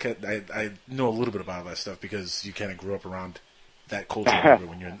 Nancy, so I know a little bit about that stuff because you kind of grew up around that culture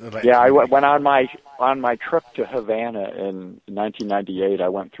when you're in Latin. Yeah, I went on my trip to Havana in 1998. I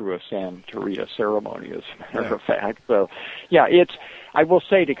went through a Santeria ceremony, as a matter of fact. So, yeah, I will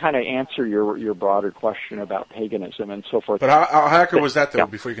say, to kind of answer your broader question about paganism and so forth. But how accurate was that, though? Yeah.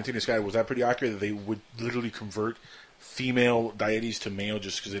 Before you continue, Scott, was that pretty accurate that they would literally convert female deities to male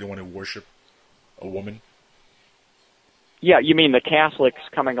just because they don't want to worship a woman? Yeah, you mean the Catholics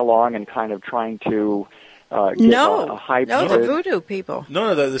coming along and kind of trying to get a hybrid? No, the voodoo people.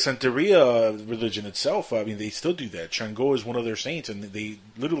 No, the Santeria religion itself, I mean, they still do that. Shango is one of their saints, and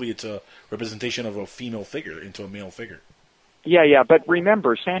it's a representation of a female figure into a male figure. Yeah, but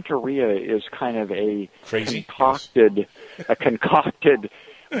remember, Santeria is kind of a concocted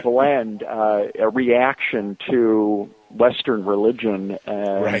blend, a reaction to Western religion.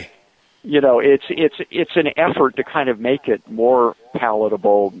 Right. It's an effort to kind of make it more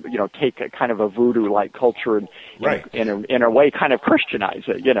palatable. Take a kind of a voodoo-like culture and in a way kind of Christianize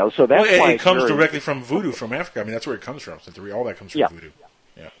it. So that's why it comes directly from voodoo from Africa. I mean, that's where it comes from. All that comes from voodoo.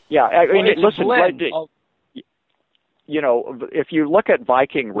 Yeah. I mean, listen. If you look at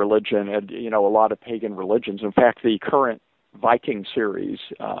Viking religion and a lot of pagan religions, in fact, the current Viking series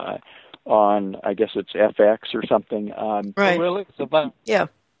on, I guess it's FX or something. Right. Really? Yeah.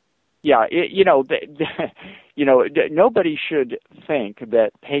 Yeah, nobody should think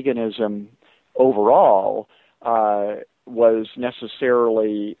that paganism overall was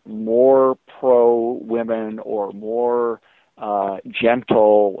necessarily more pro-women or more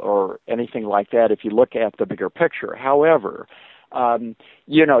gentle or anything like that if you look at the bigger picture. However,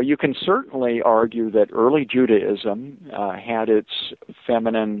 You can certainly argue that early Judaism had its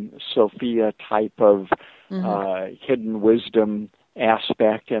feminine Sophia type of hidden wisdom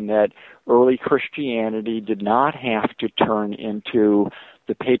aspect, and that early Christianity did not have to turn into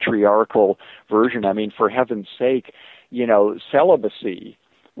the patriarchal version. I mean, for heaven's sake, celibacy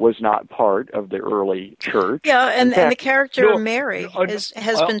was not part of the early church. Yeah, and the character of Mary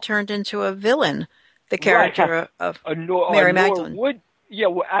has been turned into a villain. The character of Mary Magdalene.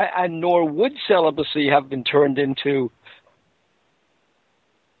 Nor would celibacy have been turned into.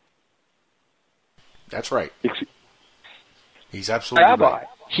 That's right. He's absolutely rabbi. Right.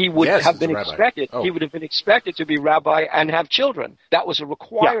 He would have been expected. Oh. He would have been expected to be rabbi and have children. That was a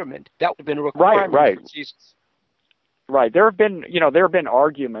requirement. Yeah. That would have been a requirement for Jesus. Right. There have been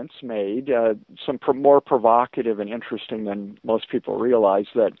arguments made, some more provocative and interesting than most people realize,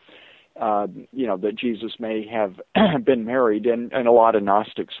 that that Jesus may have been married, and a lot of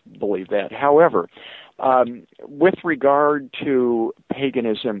Gnostics believe that. However, with regard to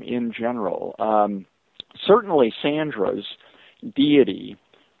paganism in general, certainly Sandra's deity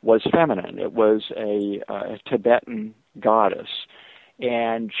was feminine. It was a Tibetan goddess,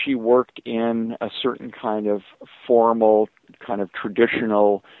 and she worked in a certain kind of formal, kind of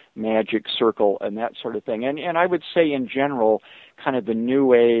traditional magic circle and that sort of thing. And I would say in general, kind of the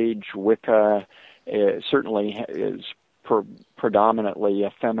New Age Wicca certainly is predominantly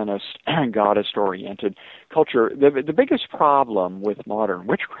a feminist, goddess-oriented culture. The biggest problem with modern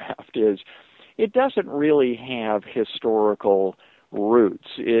witchcraft is it doesn't really have historical roots.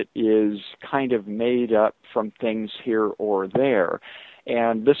 It is kind of made up from things here or there.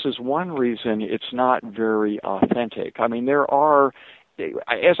 And this is one reason it's not very authentic. I mean, there are,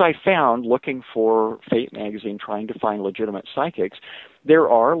 as I found looking for Fate magazine, trying to find legitimate psychics, there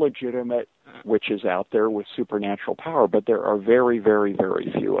are legitimate witches out there with supernatural power, but there are very, very,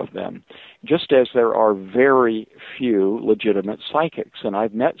 very few of them, just as there are very few legitimate psychics. And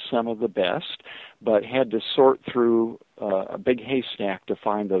I've met some of the best, but had to sort through a big haystack to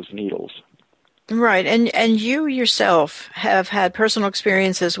find those needles. Right, and you yourself have had personal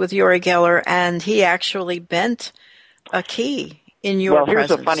experiences with Uri Geller, and he actually bent a key in your presence.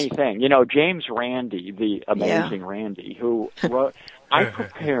 Well, here's a funny thing. James Randi, the amazing Randi, who wrote... I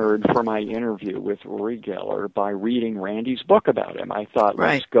prepared for my interview with Uri Geller by reading Randy's book about him. I thought,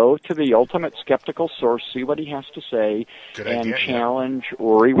 let's go to the ultimate skeptical source, see what he has to say, challenge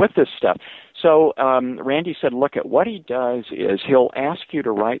Uri with this stuff. So Randy said, look, at what he does is he'll ask you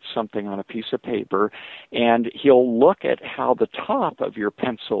to write something on a piece of paper, and he'll look at how the top of your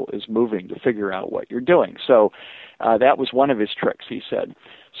pencil is moving to figure out what you're doing. So that was one of his tricks, he said.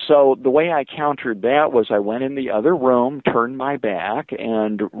 So the way I countered that was I went in the other room, turned my back,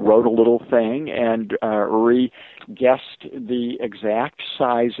 and wrote a little thing, and Uri guessed the exact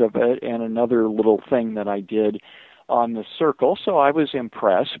size of it and another little thing that I did on the circle. So I was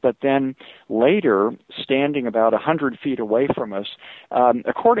impressed. But then later, standing about 100 feet away from us,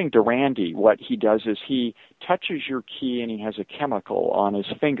 according to Randy, what he does is he touches your key and he has a chemical on his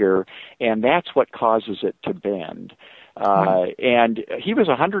finger, and that's what causes it to bend. And he was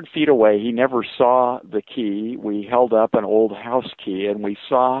 100 feet away. He never saw the key. We held up an old house key, and we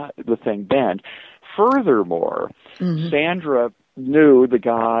saw the thing bend. Furthermore, Sandra knew the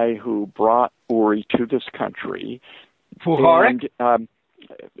guy who brought Uri to this country. Puharich?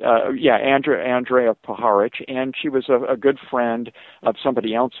 Andrea Puharich, and she was a good friend of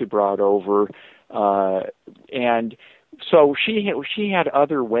somebody else who brought over, and so she had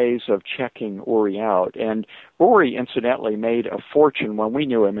other ways of checking Uri out. And Uri, incidentally, made a fortune when we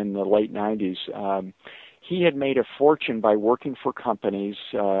knew him in the late 90s. He had made a fortune by working for companies,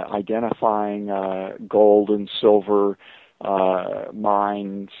 identifying gold and silver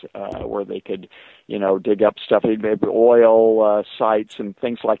mines where they could, dig up stuff. He made oil sites and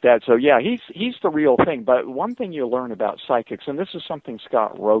things like that. So yeah, he's the real thing. But one thing you learn about psychics, and this is something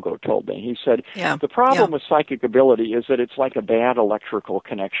Scott Rogo told me. He said the problem with psychic ability is that it's like a bad electrical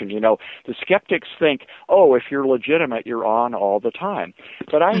connection. The skeptics think, oh, if you're legitimate, you're on all the time.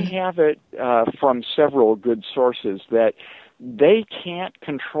 But I have it from several good sources that they can't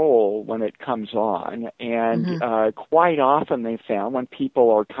control when it comes on, and quite often they found when people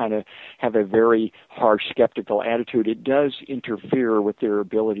are kind of have a very harsh skeptical attitude, it does interfere with their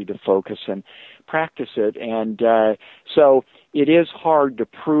ability to focus and practice it, and so it is hard to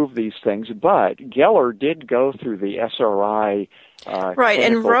prove these things, but Geller did go through the SRI right,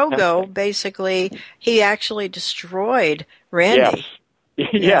 and Rogo, basically, he actually destroyed Randy. Yes.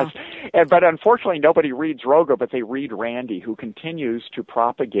 Yes, but unfortunately nobody reads Rogo, but they read Randy, who continues to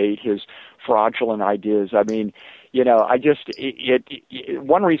propagate his fraudulent ideas. I mean, you know,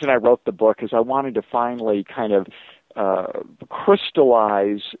 one reason I wrote the book is I wanted to finally kind of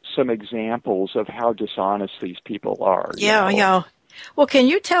crystallize some examples of how dishonest these people are. Yeah. Well, can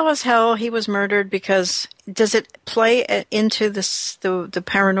you tell us how he was murdered? Because does it play into the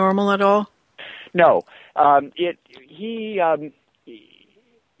paranormal at all? No.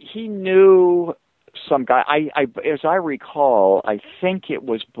 He knew some guy. As I recall, I think it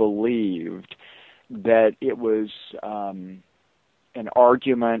was believed that it was an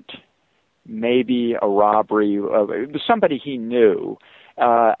argument, maybe a robbery. It was somebody he knew.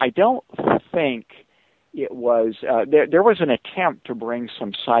 I don't think it was. There was an attempt to bring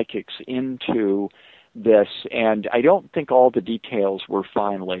some psychics into this, and I don't think all the details were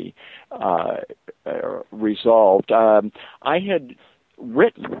finally resolved. I had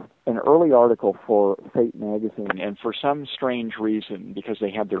written an early article for Fate magazine, and for some strange reason, because they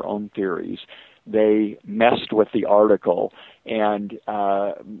had their own theories, they messed with the article, and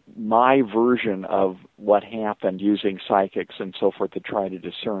my version of what happened using psychics and so forth to try to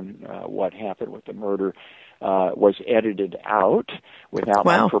discern what happened with the murder was edited out without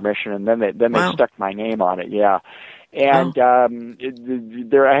my permission, and then they stuck my name on it. Yeah, and I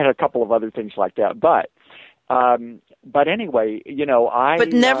had a couple of other things like that, but anyway, you know,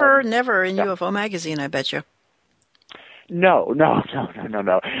 But never in UFO magazine, I bet you. No.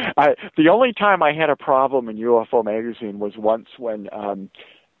 The only time I had a problem in UFO magazine was once when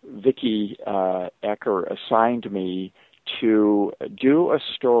Vicki Ecker assigned me to do a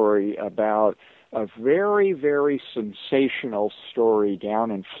story about a very, very sensational story down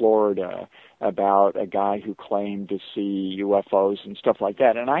in Florida about a guy who claimed to see UFOs and stuff like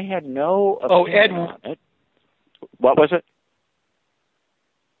that, and I had no opinion on it. What was it?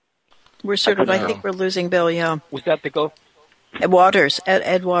 I think we're losing Bill, yeah. Was that the Gulf? Ed Waters.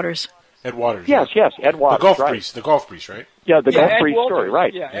 Ed Waters. Ed Waters. Yes, Ed Waters. The golf priest, right? Yeah, the golf priest story,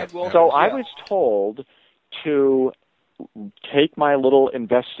 right. Yeah, Ed Walters. So I was told to take my little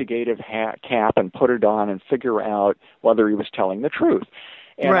investigative cap and put it on and figure out whether he was telling the truth.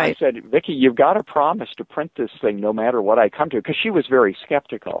 And I said, Vicki, you've got to promise to print this thing no matter what I come to, because she was very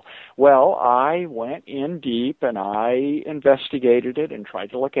skeptical. Well, I went in deep and I investigated it and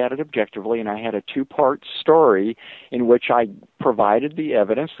tried to look at it objectively, and I had a 2-part story in which I provided the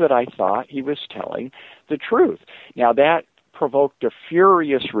evidence that I thought he was telling the truth. Now, that provoked a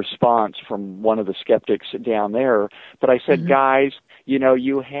furious response from one of the skeptics down there, but I said, guys, you know,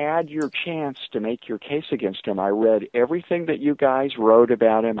 you had your chance to make your case against him. I read everything that you guys wrote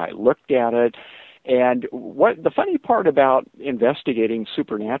about him. I looked at it. And what the funny part about investigating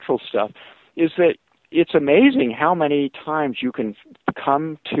supernatural stuff is that it's amazing how many times you can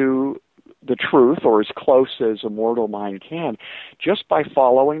come to the truth, or as close as a mortal mind can, just by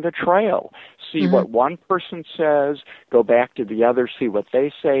following the trail. See what one person says, go back to the other, see what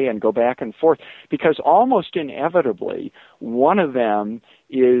they say, and go back and forth. Because almost inevitably, one of them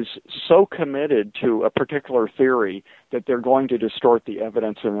is so committed to a particular theory that they're going to distort the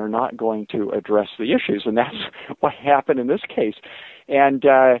evidence and they're not going to address the issues. And that's what happened in this case. And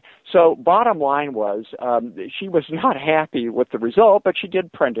so bottom line was she was not happy with the result, but she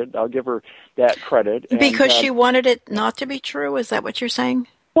did print it. I'll give her that credit. Because she wanted it not to be true? Is that what you're saying?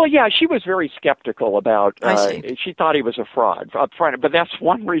 Well, yeah, she was very skeptical about, she thought he was a fraud up front, but that's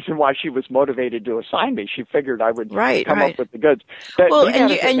one reason why she was motivated to assign me. She figured I would come up with the goods. But well,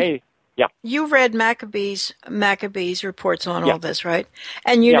 you read Maccabee's reports on all this, right?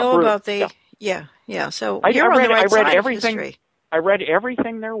 And you know about So you're on the right side of history. I read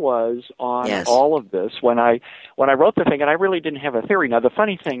everything there was on all of this when I wrote the thing, and I really didn't have a theory. Now, the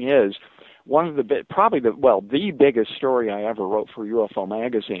funny thing is, the biggest story I ever wrote for UFO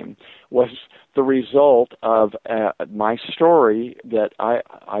magazine was the result of my story that I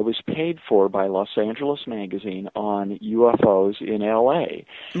was paid for by Los Angeles Magazine on UFOs in L.A.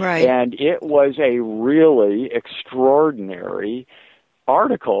 Right. And it was a really extraordinary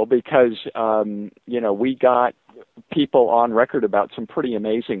article because, we got people on record about some pretty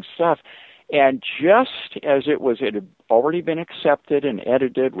amazing stuff. And just as it had already been accepted and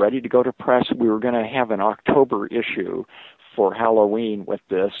edited, ready to go to press, we were going to have an October issue for Halloween with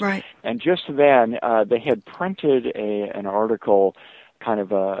this. Right. And just then, they had printed an article, kind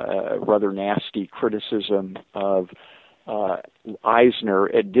of a rather nasty criticism of Eisner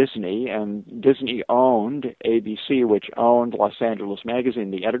at Disney, and Disney owned ABC, which owned Los Angeles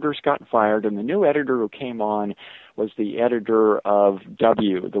Magazine. The editors got fired, and the new editor who came on was the editor of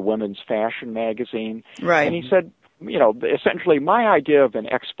W, the women's fashion magazine. Right. And he said, essentially my idea of an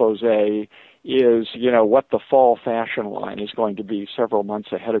expose is, what the fall fashion line is going to be several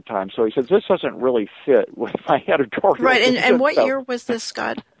months ahead of time. So he says, this doesn't really fit with my editorial. Right, and what year was this,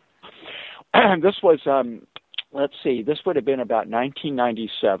 Scott? This was, let's see, this would have been about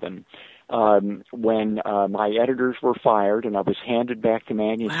 1997 when my editors were fired and I was handed back the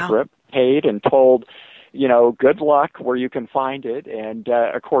manuscript, paid, and told, good luck where you can find it. And,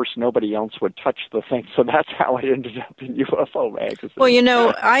 of course, nobody else would touch the thing. So that's how it ended up in UFO Magazine.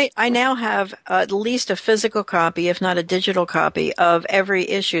 Well, I now have at least a physical copy, if not a digital copy, of every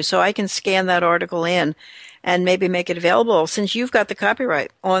issue. So I can scan that article in and maybe make it available since you've got the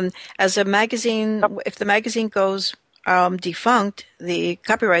copyright on as a magazine. If the magazine goes defunct, the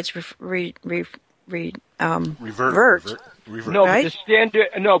copyrights revert. No, right? But the standard.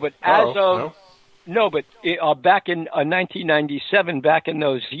 No, but as of. No, but back in 1997, back in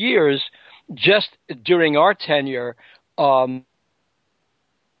those years, just during our tenure. Come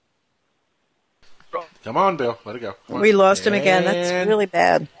on, Bill. Let it go. We lost him again. That's really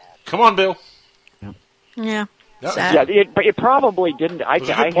bad. Come on, Bill. Yeah. Yeah, it probably didn't. I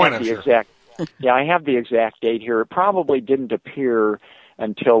have the exact. Yeah, I have the exact date here. It probably didn't appear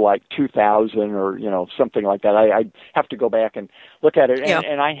until like 2000 or, something like that. I have to go back and look at it.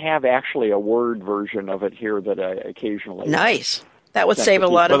 And I have actually a Word version of it here that I occasionally... Nice. That would save a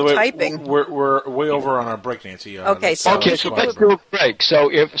lot of typing. We're way over on our break, Nancy. Okay, so let's do a break.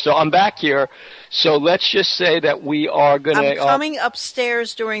 So I'm back here. So let's just say that we are going to... I'm coming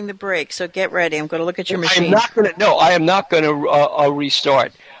upstairs during the break, so get ready. I'm going to look at your machine. I am not going to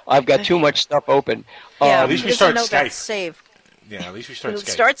restart. I've got too much stuff open. Yeah, at least we start Skype. Save. Yeah, at least we start Skype.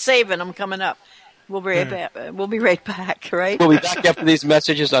 Start saving. I'm coming up. We'll be right back, right? We'll be back after these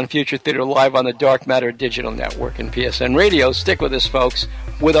messages on Future Theater Live on the Dark Matter Digital Network and PSN Radio. Stick with us, folks,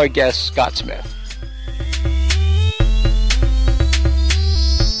 with our guest, Scott Smith.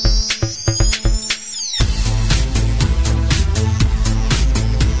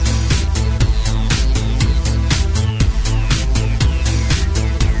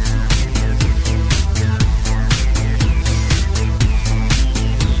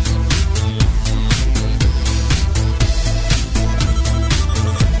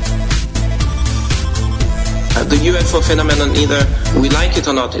 The UFO phenomenon, either we like it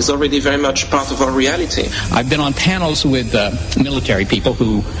or not, is already very much part of our reality. I've been on panels with military people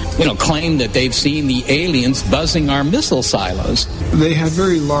who, claim that they've seen the aliens buzzing our missile silos. They had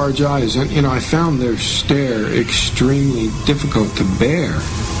very large eyes, and, I found their stare extremely difficult to bear.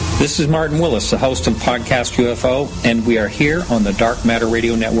 This is Martin Willis, the host of Podcast UFO, and we are here on the Dark Matter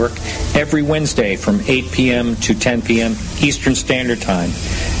Radio Network every Wednesday from 8 p.m. to 10 p.m. Eastern Standard Time.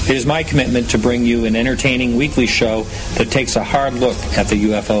 It is my commitment to bring you an entertaining weekly show that takes a hard look at the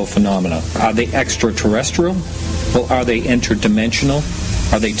UFO phenomena. Are they extraterrestrial? Well, are they interdimensional?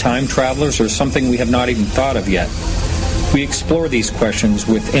 Are they time travelers or something we have not even thought of yet? We explore these questions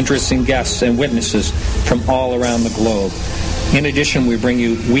with interesting guests and witnesses from all around the globe. In addition, we bring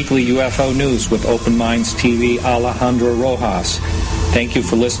you weekly UFO news with Open Minds TV Alejandro Rojas. Thank you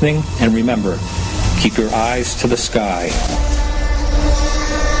for listening, and remember, keep your eyes to the sky.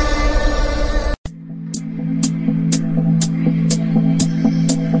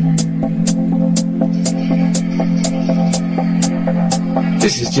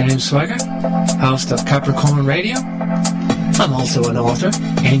 This is James Swagger, host of Capricorn Radio. I'm also an author,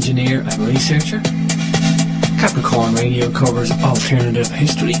 engineer, and researcher. Capricorn Radio covers alternative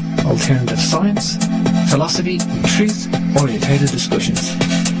history, alternative science, philosophy, and truth-orientated discussions.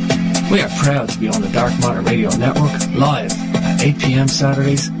 We are proud to be on the Dark Matter Radio Network live at 8 p.m.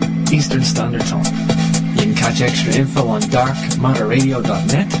 Saturdays, Eastern Standard Time. You can catch extra info on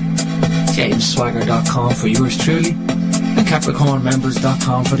darkmatterradio.net, jamesswagger.com for yours truly, and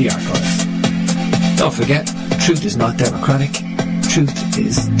CapricornMembers.com for the archives. Don't forget, truth is not democratic. Truth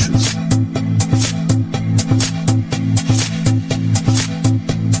is truth.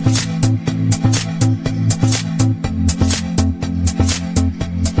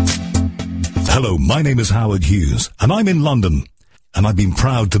 Hello, my name is Howard Hughes, and I'm in London, and I've been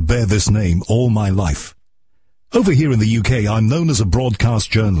proud to bear this name all my life. Over here in the UK, I'm known as a broadcast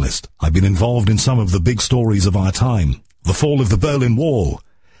journalist. I've been involved in some of the big stories of our time. The fall of the Berlin Wall.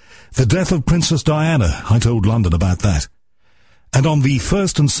 The death of Princess Diana. I told London about that. And on the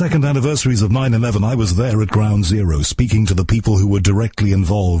first and second anniversaries of 9/11, I was there at Ground Zero, speaking to the people who were directly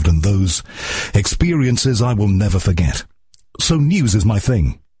involved, and those experiences I will never forget. So news is my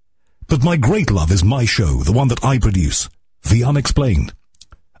thing. But my great love is my show, the one that I produce, The Unexplained.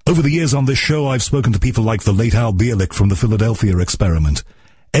 Over the years on this show, I've spoken to people like the late Al Bielek from the Philadelphia experiment,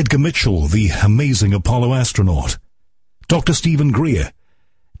 Edgar Mitchell, the amazing Apollo astronaut, Dr. Stephen Greer,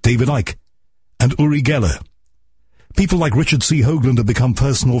 David Icke, and Uri Geller. People like Richard C. Hoagland have become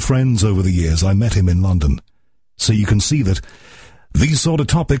personal friends over the years. I met him in London. So you can see that these sort of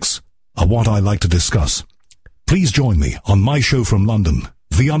topics are what I like to discuss. Please join me on my show from London,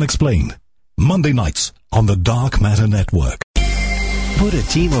 The Unexplained, Monday nights on the Dark Matter Network. Put a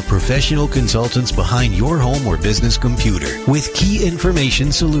team of professional consultants behind your home or business computer with Key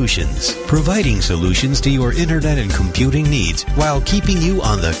Information Solutions, providing solutions to your internet and computing needs while keeping you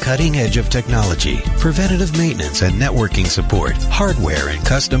on the cutting edge of technology. Preventative maintenance and networking support, hardware and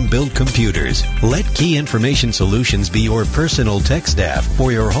custom-built computers. Let Key Information Solutions be your personal tech staff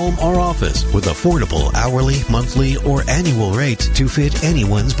for your home or office with affordable hourly, monthly, or annual rates to fit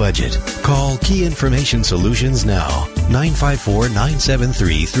anyone's budget. Call Key Information Solutions now, 954-973-3374.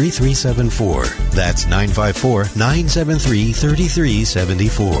 That's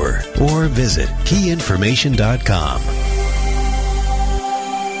 954-973-3374. Or visit keyinformation.com.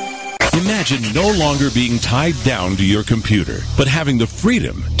 Imagine no longer being tied down to your computer, but having the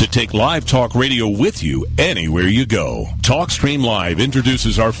freedom to take live talk radio with you anywhere you go. TalkStream Live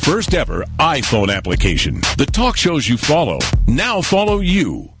introduces our first ever iPhone application. The talk shows you follow now follow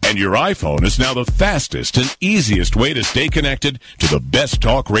you. And your iPhone is now the fastest and easiest way to stay connected to the best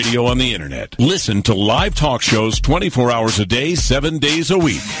talk radio on the internet. Listen to live talk shows 24 hours a day, 7 days a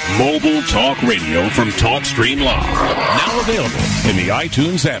week. Mobile talk radio from TalkStream Live. Now available in the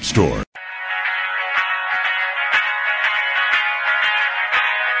iTunes App Store.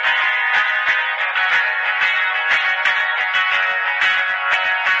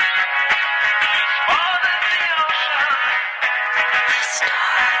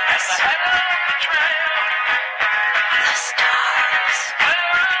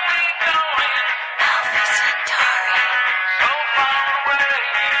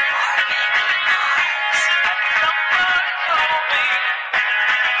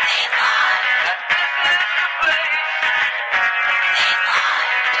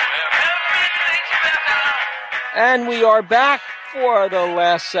 And we are back for the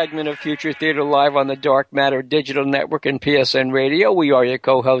last segment of Future Theater Live on the Dark Matter Digital Network and PSN Radio. We are your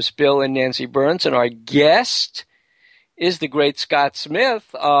co-hosts, Bill and Nancy Burns, and our guest is the great Scott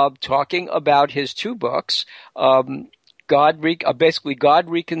Smith, talking about his two books, God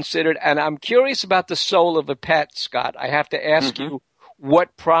Reconsidered. And I'm curious about The Soul of a Pet, Scott. I have to ask you,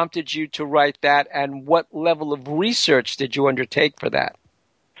 what prompted you to write that, and what level of research did you undertake for that?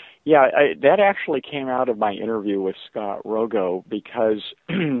 Yeah, that actually came out of my interview with Scott Rogo, because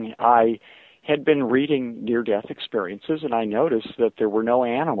I had been reading near-death experiences, and I noticed that there were no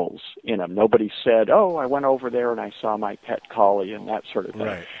animals in them. Nobody said, oh, I went over there and I saw my pet collie and that sort of thing.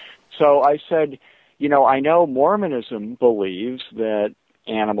 Right. So I said, I know Mormonism believes that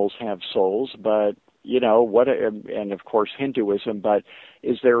animals have souls, but, and of course Hinduism, but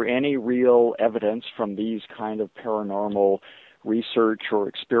is there any real evidence from these kind of paranormal research or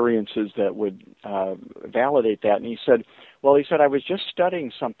experiences that would validate that? And he said, I was just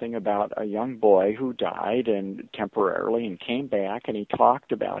studying something about a young boy who died and temporarily and came back, and he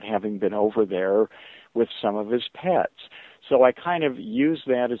talked about having been over there with some of his pets. So I kind of used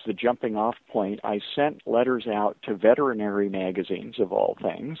that as the jumping off point. I sent letters out to veterinary magazines, of all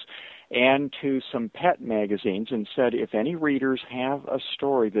things, and to some pet magazines, and said, if any readers have a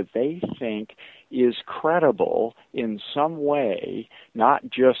story that they think is credible in some way, not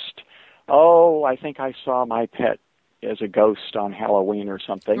just, I think I saw my pet as a ghost on Halloween or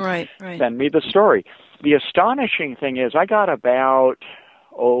something, right. Send me the story. The astonishing thing is I got about,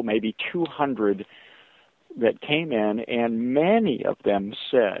 maybe 200 that came in, and many of them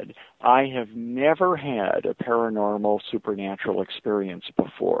said, I have never had a paranormal supernatural experience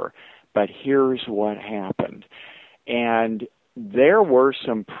before, but here's what happened. And there were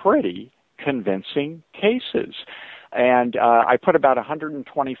some pretty convincing cases. And I put about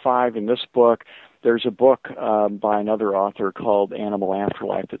 125 in this book. There's a book by another author called Animal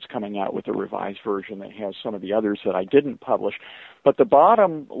Afterlife that's coming out with a revised version that has some of the others that I didn't publish. But the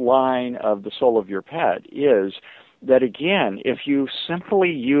bottom line of The Soul of Your Pet is that, again, if you simply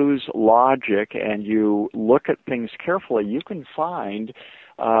use logic and you look at things carefully, you can find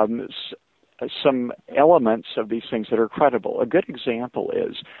some elements of these things that are credible. A good example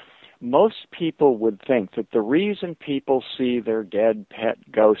is most people would think that the reason people see their dead pet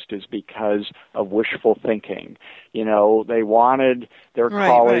ghost is because of wishful thinking. You know, they wanted their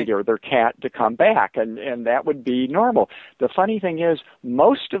colleague or their cat to come back, and that would be normal. The funny thing is,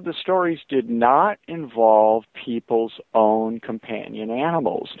 most of the stories did not involve people's own companion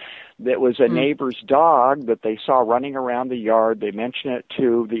animals. It was a neighbor's dog that they saw running around the yard. They mentioned it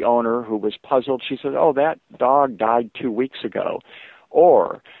to the owner, who was puzzled. She said, "Oh, that dog died 2 weeks ago."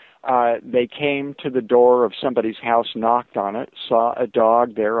 Or they came to the door of somebody's house, knocked on it, saw a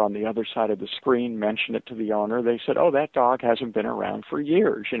dog there on the other side of the screen, mentioned it to the owner. They said, "Oh, that dog hasn't been around for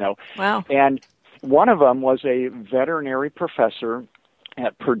years," you know. Wow. And one of them was a veterinary professor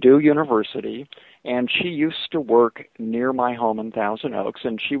at Purdue University, and she used to work near my home in Thousand Oaks,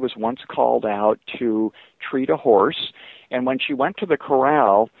 and she was once called out to treat a horse. And when she went to the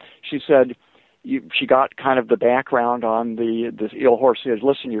corral, she said, she got kind of the background on this ill horse. She says,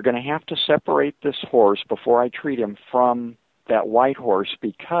 "Listen, you're going to have to separate this horse before I treat him from that white horse,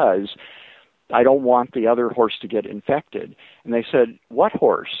 because I don't want the other horse to get infected." And they said, "What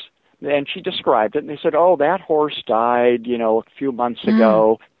horse?" And she described it, and they said, "Oh, that horse died, you know, a few months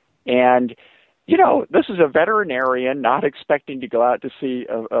ago." And you know, this is a veterinarian not expecting to go out to see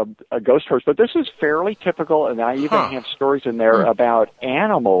a ghost horse, but this is fairly typical, and I even have stories in there about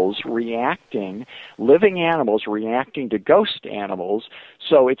animals reacting, living animals reacting to ghost animals,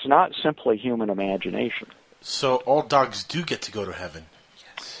 so it's not simply human imagination. So all dogs do get to go to heaven?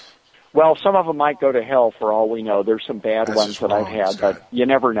 Yes. Well, some of them might go to hell for all we know. There's some bad ones that I've had, but you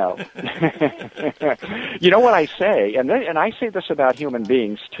never know. You know what I say, and I say this about human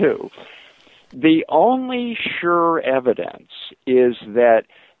beings too. The only sure evidence is that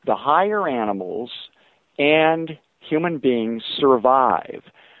the higher animals and human beings survive.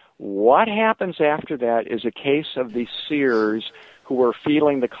 What happens after that is a case of the seers who are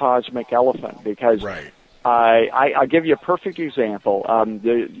feeling the cosmic elephant, because I'll give you a perfect example.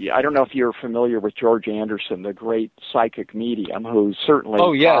 I don't know if you're familiar with George Anderson, the great psychic medium, who's certainly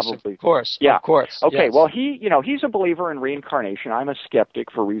probably, of course. Yeah. Of course. Okay, yes. well, he's a believer in reincarnation. I'm a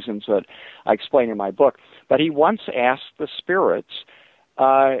skeptic for reasons that I explain in my book. But he once asked the spirits,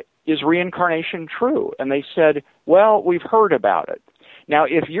 is reincarnation true? And they said, well, we've heard about it. Now,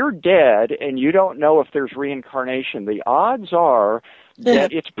 if you're dead and you don't know if there's reincarnation, the odds are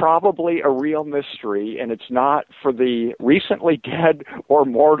that it's probably a real mystery, and it's not for the recently dead or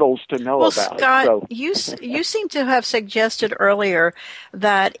mortals to know about. Scott, So, you seem to have suggested earlier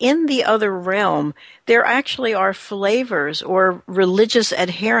that in the other realm, there actually are flavors or religious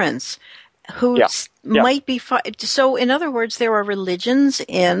adherents who might be... So, in other words, there are religions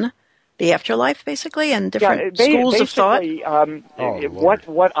in the afterlife, basically, and different schools of thought?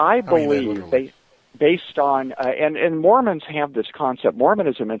 What I believe... Based on, and Mormons have this concept.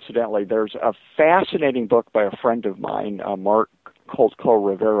 Mormonism, incidentally, there's a fascinating book by a friend of mine, Mark Colco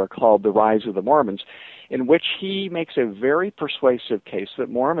Rivera, called The Rise of the Mormons, in which he makes a very persuasive case that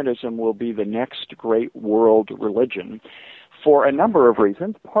Mormonism will be the next great world religion for a number of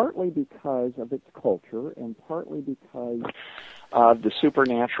reasons, partly because of its culture and partly because of the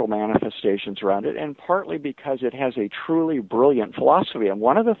supernatural manifestations around it, and partly because it has a truly brilliant philosophy. And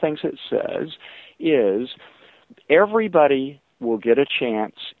one of the things it says is everybody will get a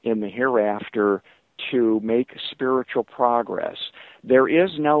chance in the hereafter to make spiritual progress. There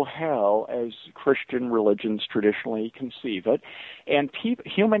is no hell as Christian religions traditionally conceive it, and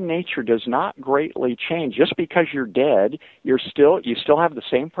human nature does not greatly change. Just because you're dead, you still have the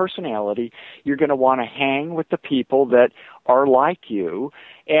same personality. You're going to want to hang with the people that are like you,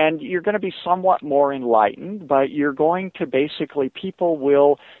 and you're going to be somewhat more enlightened, but you're going to people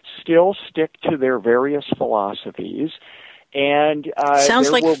will still stick to their various philosophies. And sounds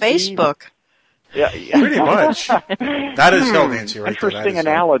like Facebook. Yeah, pretty much. That is hell, Nancy, right Interesting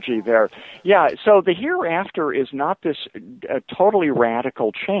analogy there. Yeah, so the hereafter is not this totally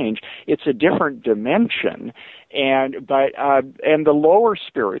radical change. It's a different dimension, and the lower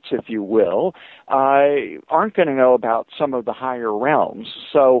spirits, if you will, aren't going to know about some of the higher realms.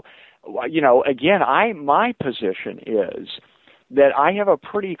 So, again, my position is that I have a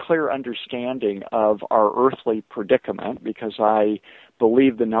pretty clear understanding of our earthly predicament, because I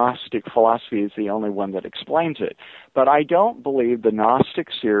believe the Gnostic philosophy is the only one that explains it. But I don't believe the Gnostic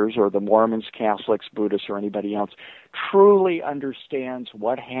seers or the Mormons, Catholics, Buddhists, or anybody else truly understands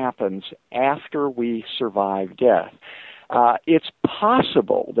what happens after we survive death. It's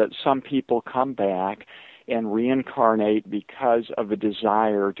possible that some people come back and reincarnate because of a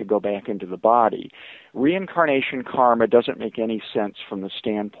desire to go back into the body. Reincarnation karma doesn't make any sense from the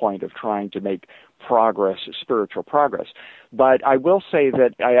standpoint of trying to make progress, spiritual progress. But I will say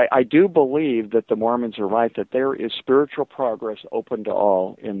that I do believe that the Mormons are right, that there is spiritual progress open to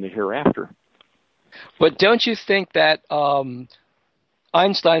all in the hereafter. But don't you think that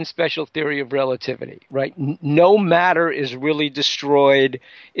Einstein's special theory of relativity, right? No matter is really destroyed.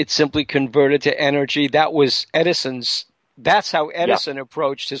 It's simply converted to energy. That was that's how Edison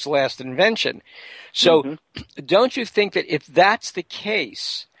approached his last invention. So don't you think that if that's the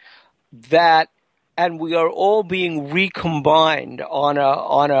case, and we are all being recombined on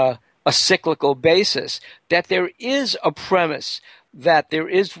a cyclical basis, that there is a premise that there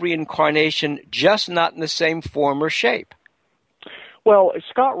is reincarnation, just not in the same form or shape? Well,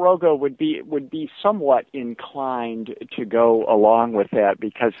 Scott Rogo would be somewhat inclined to go along with that,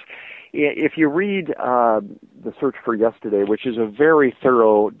 because if you read The Search for Yesterday, which is a very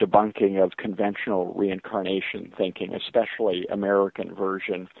thorough debunking of conventional reincarnation thinking, especially American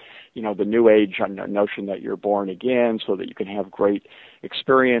version, the New Age notion that you're born again so that you can have great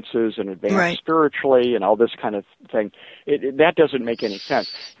experiences and advance spiritually and all this kind of thing, that doesn't make any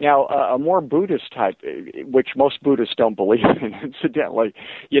sense. Now, a more Buddhist type, which most Buddhists don't believe in, incidentally,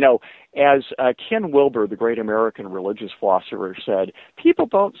 as Ken Wilber, the great American religious philosopher, said, people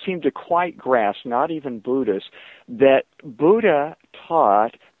don't seem to quite grasp, not even Buddhists, that Buddha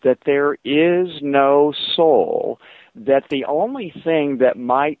taught that there is no soul, that the only thing that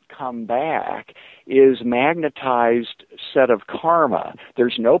might come back is magnetized set of karma.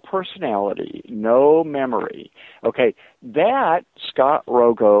 There's no personality, no memory. Okay, that Scott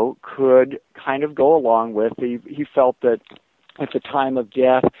Rogo could kind of go along with. He felt that at the time of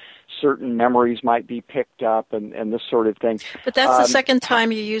death, certain memories might be picked up and this sort of thing. But that's the second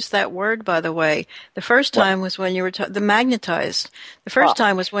time you used that word, by the way. The first time was when you were the magnetized. The first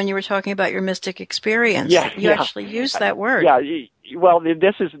time was when you were talking about your mystic experience. You actually used that word. Yeah. Well,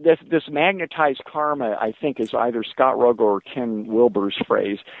 this magnetized karma, I think, is either Scott Rogo or Ken Wilber's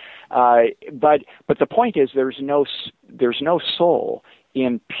phrase. But the point is, there's no soul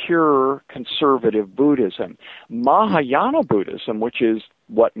in pure conservative Buddhism. Mahayana Buddhism, which is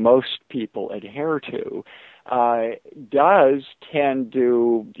what most people adhere to, does tend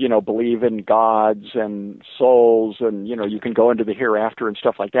to, believe in gods and souls and, you can go into the hereafter and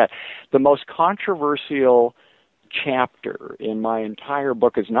stuff like that. The most controversial chapter in my entire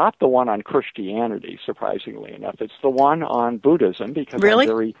book is not the one on Christianity, surprisingly enough. It's the one on Buddhism, because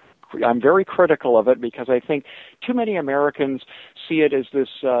I'm very critical of it, because I think too many Americans see it as this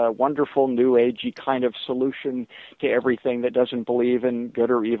wonderful New Agey kind of solution to everything that doesn't believe in good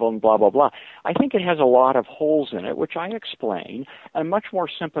or evil and blah, blah, blah. I think it has a lot of holes in it, which I explain. I'm much more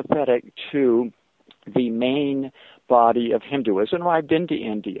sympathetic to the main body of Hinduism. I've been to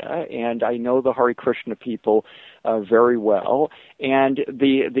India, and I know the Hare Krishna people very well. And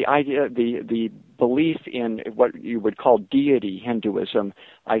the idea, the belief in what you would call deity Hinduism,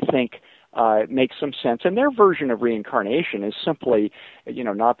 I think, makes some sense. And their version of reincarnation is simply,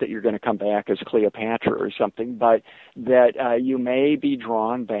 not that you're going to come back as Cleopatra or something, but that you may be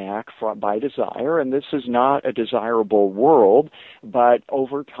drawn back by desire, and this is not a desirable world, but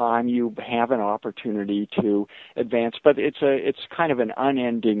over time you have an opportunity to advance. But it's kind of an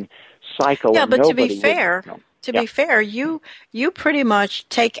unending cycle. Yeah, but to be fair, you pretty much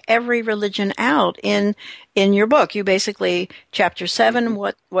take every religion out in your book. You basically, chapter 7,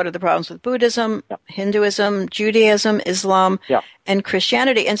 what are the problems with Buddhism, Hinduism, Judaism, Islam, and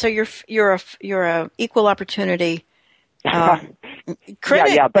Christianity. And so you're a equal opportunity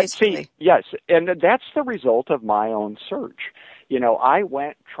critic, but basically. See, yes, and that's the result of my own search. I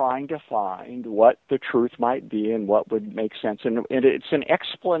went trying to find what the truth might be and what would make sense. And it's an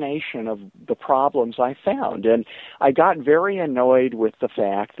explanation of the problems I found. And I got very annoyed with the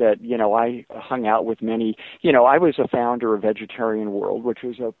fact that, I hung out with many, I was a founder of Vegetarian World, which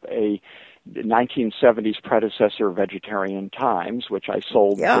was a 1970s predecessor of Vegetarian Times, which I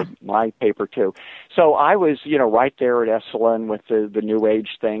sold my paper to. So I was, right there at Esalen with the New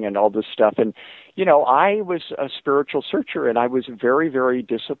Age thing and all this stuff. And, I was a spiritual searcher, and I was very, very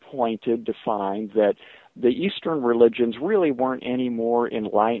disappointed to find that the Eastern religions really weren't any more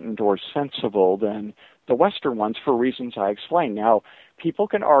enlightened or sensible than the Western ones, for reasons I explained. Now, people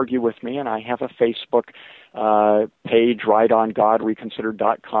can argue with me, and I have a Facebook page right on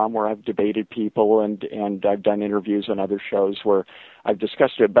GodReconsidered.com where I've debated people, and I've done interviews on other shows where I've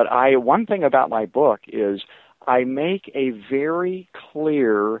discussed it. But one thing about my book is I make a very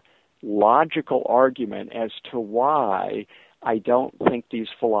clear logical argument as to why I don't think these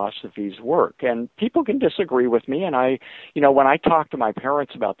philosophies work. And people can disagree with me, and when I talked to my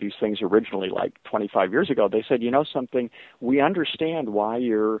parents about these things originally, like 25 years ago, they said, something, we understand why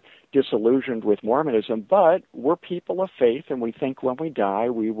you're disillusioned with Mormonism, but we're people of faith, and we think when we die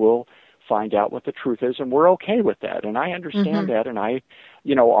we will find out what the truth is, and we're okay with that. And I understand that, and I,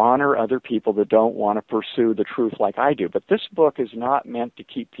 honor other people that don't want to pursue the truth like I do. But this book is not meant to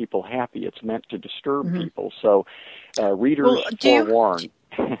keep people happy. It's meant to disturb people. So readers forewarned.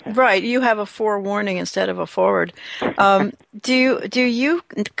 Right, you have a forewarning instead of a forward. Do you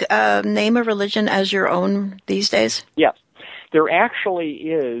name a religion as your own these days? Yes. There actually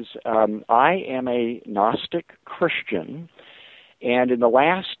is. I am a Gnostic Christian. And in the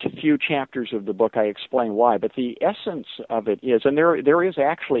last few chapters of the book, I explain why. But the essence of it is, and there is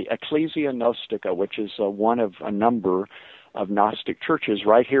actually Ecclesia Gnostica, which is one of a number of Gnostic churches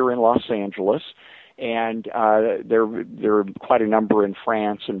right here in Los Angeles. And there are quite a number in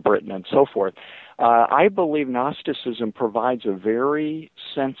France and Britain and so forth. I believe Gnosticism provides a very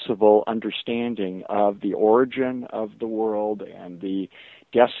sensible understanding of the origin of the world and the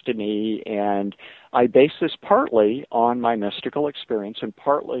destiny, and I base this partly on my mystical experience and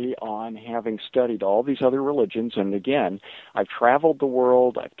partly on having studied all these other religions. And again, I've traveled the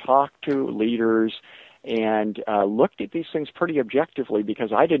world, I've talked to leaders, and looked at these things pretty objectively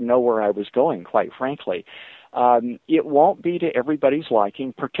because I didn't know where I was going, quite frankly. It won't be to everybody's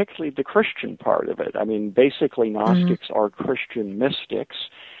liking, particularly the Christian part of it. I mean, basically Gnostics are Christian mystics,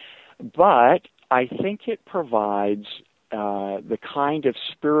 but I think it provides the kind of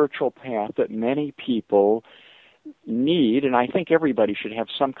spiritual path that many people need, and I think everybody should have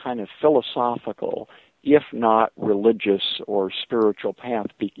some kind of philosophical, if not religious or spiritual path.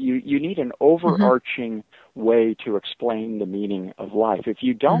 You need an overarching way to explain the meaning of life. If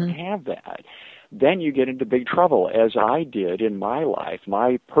you don't have that, then you get into big trouble, as I did in my life.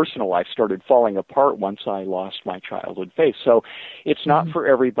 My personal life started falling apart once I lost my childhood faith. So it's not for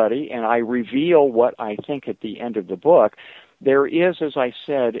everybody, and I reveal what I think at the end of the book. There is, as I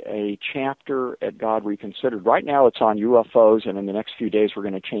said, a chapter at God Reconsidered. Right now it's on UFOs, and in the next few days we're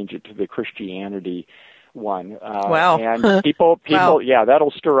going to change it to the Christianity one. Wow. And people, yeah,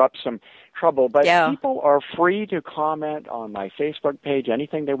 that'll stir up some trouble. But people are free to comment on my Facebook page,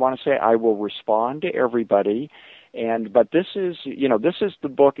 anything they want to say. I will respond to everybody. But this is the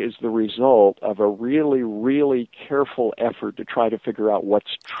book is the result of a really, really careful effort to try to figure out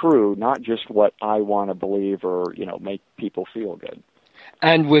what's true, not just what I want to believe or, make people feel good.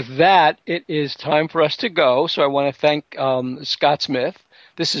 And with that, it is time for us to go. So I want to thank Scott Smith.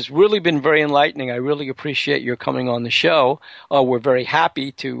 This has really been very enlightening. I really appreciate your coming on the show. We're very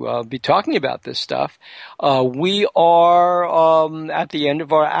happy to be talking about this stuff. We are at the end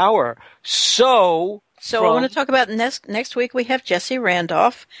of our hour. So I want to talk about next week. We have Jesse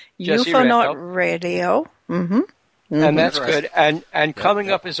Randolph, UFOnaut Radio. And that's good. And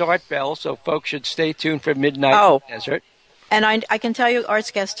coming up is Art Bell, so folks should stay tuned for Midnight in the Desert. And I can tell you Art's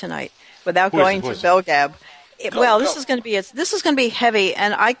guest tonight without going to Bell Gab. This is going to be heavy,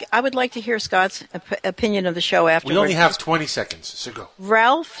 and I would like to hear Scott's opinion of the show afterwards. We only have 20 seconds, so go.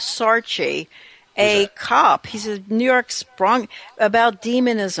 Ralph Sarchi, a cop. He's a New York sprung about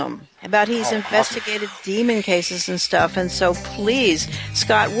demonism, about he's investigated demon cases and stuff. And so please,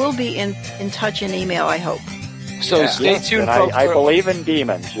 Scott, we'll be in touch in email, I hope. So stay tuned, folks. I believe in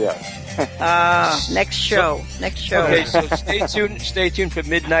demons, yes. Next show. Okay, so stay tuned for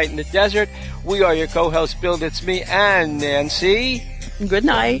Midnight in the Desert. We are your co-hosts, Bill, it's me, and Nancy. Good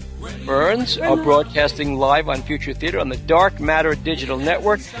night. Burns are broadcasting live on Future Theater on the Dark Matter Digital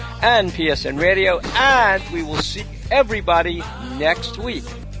Network and PSN Radio, and we will see everybody next week.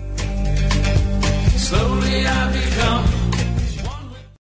 Slowly I become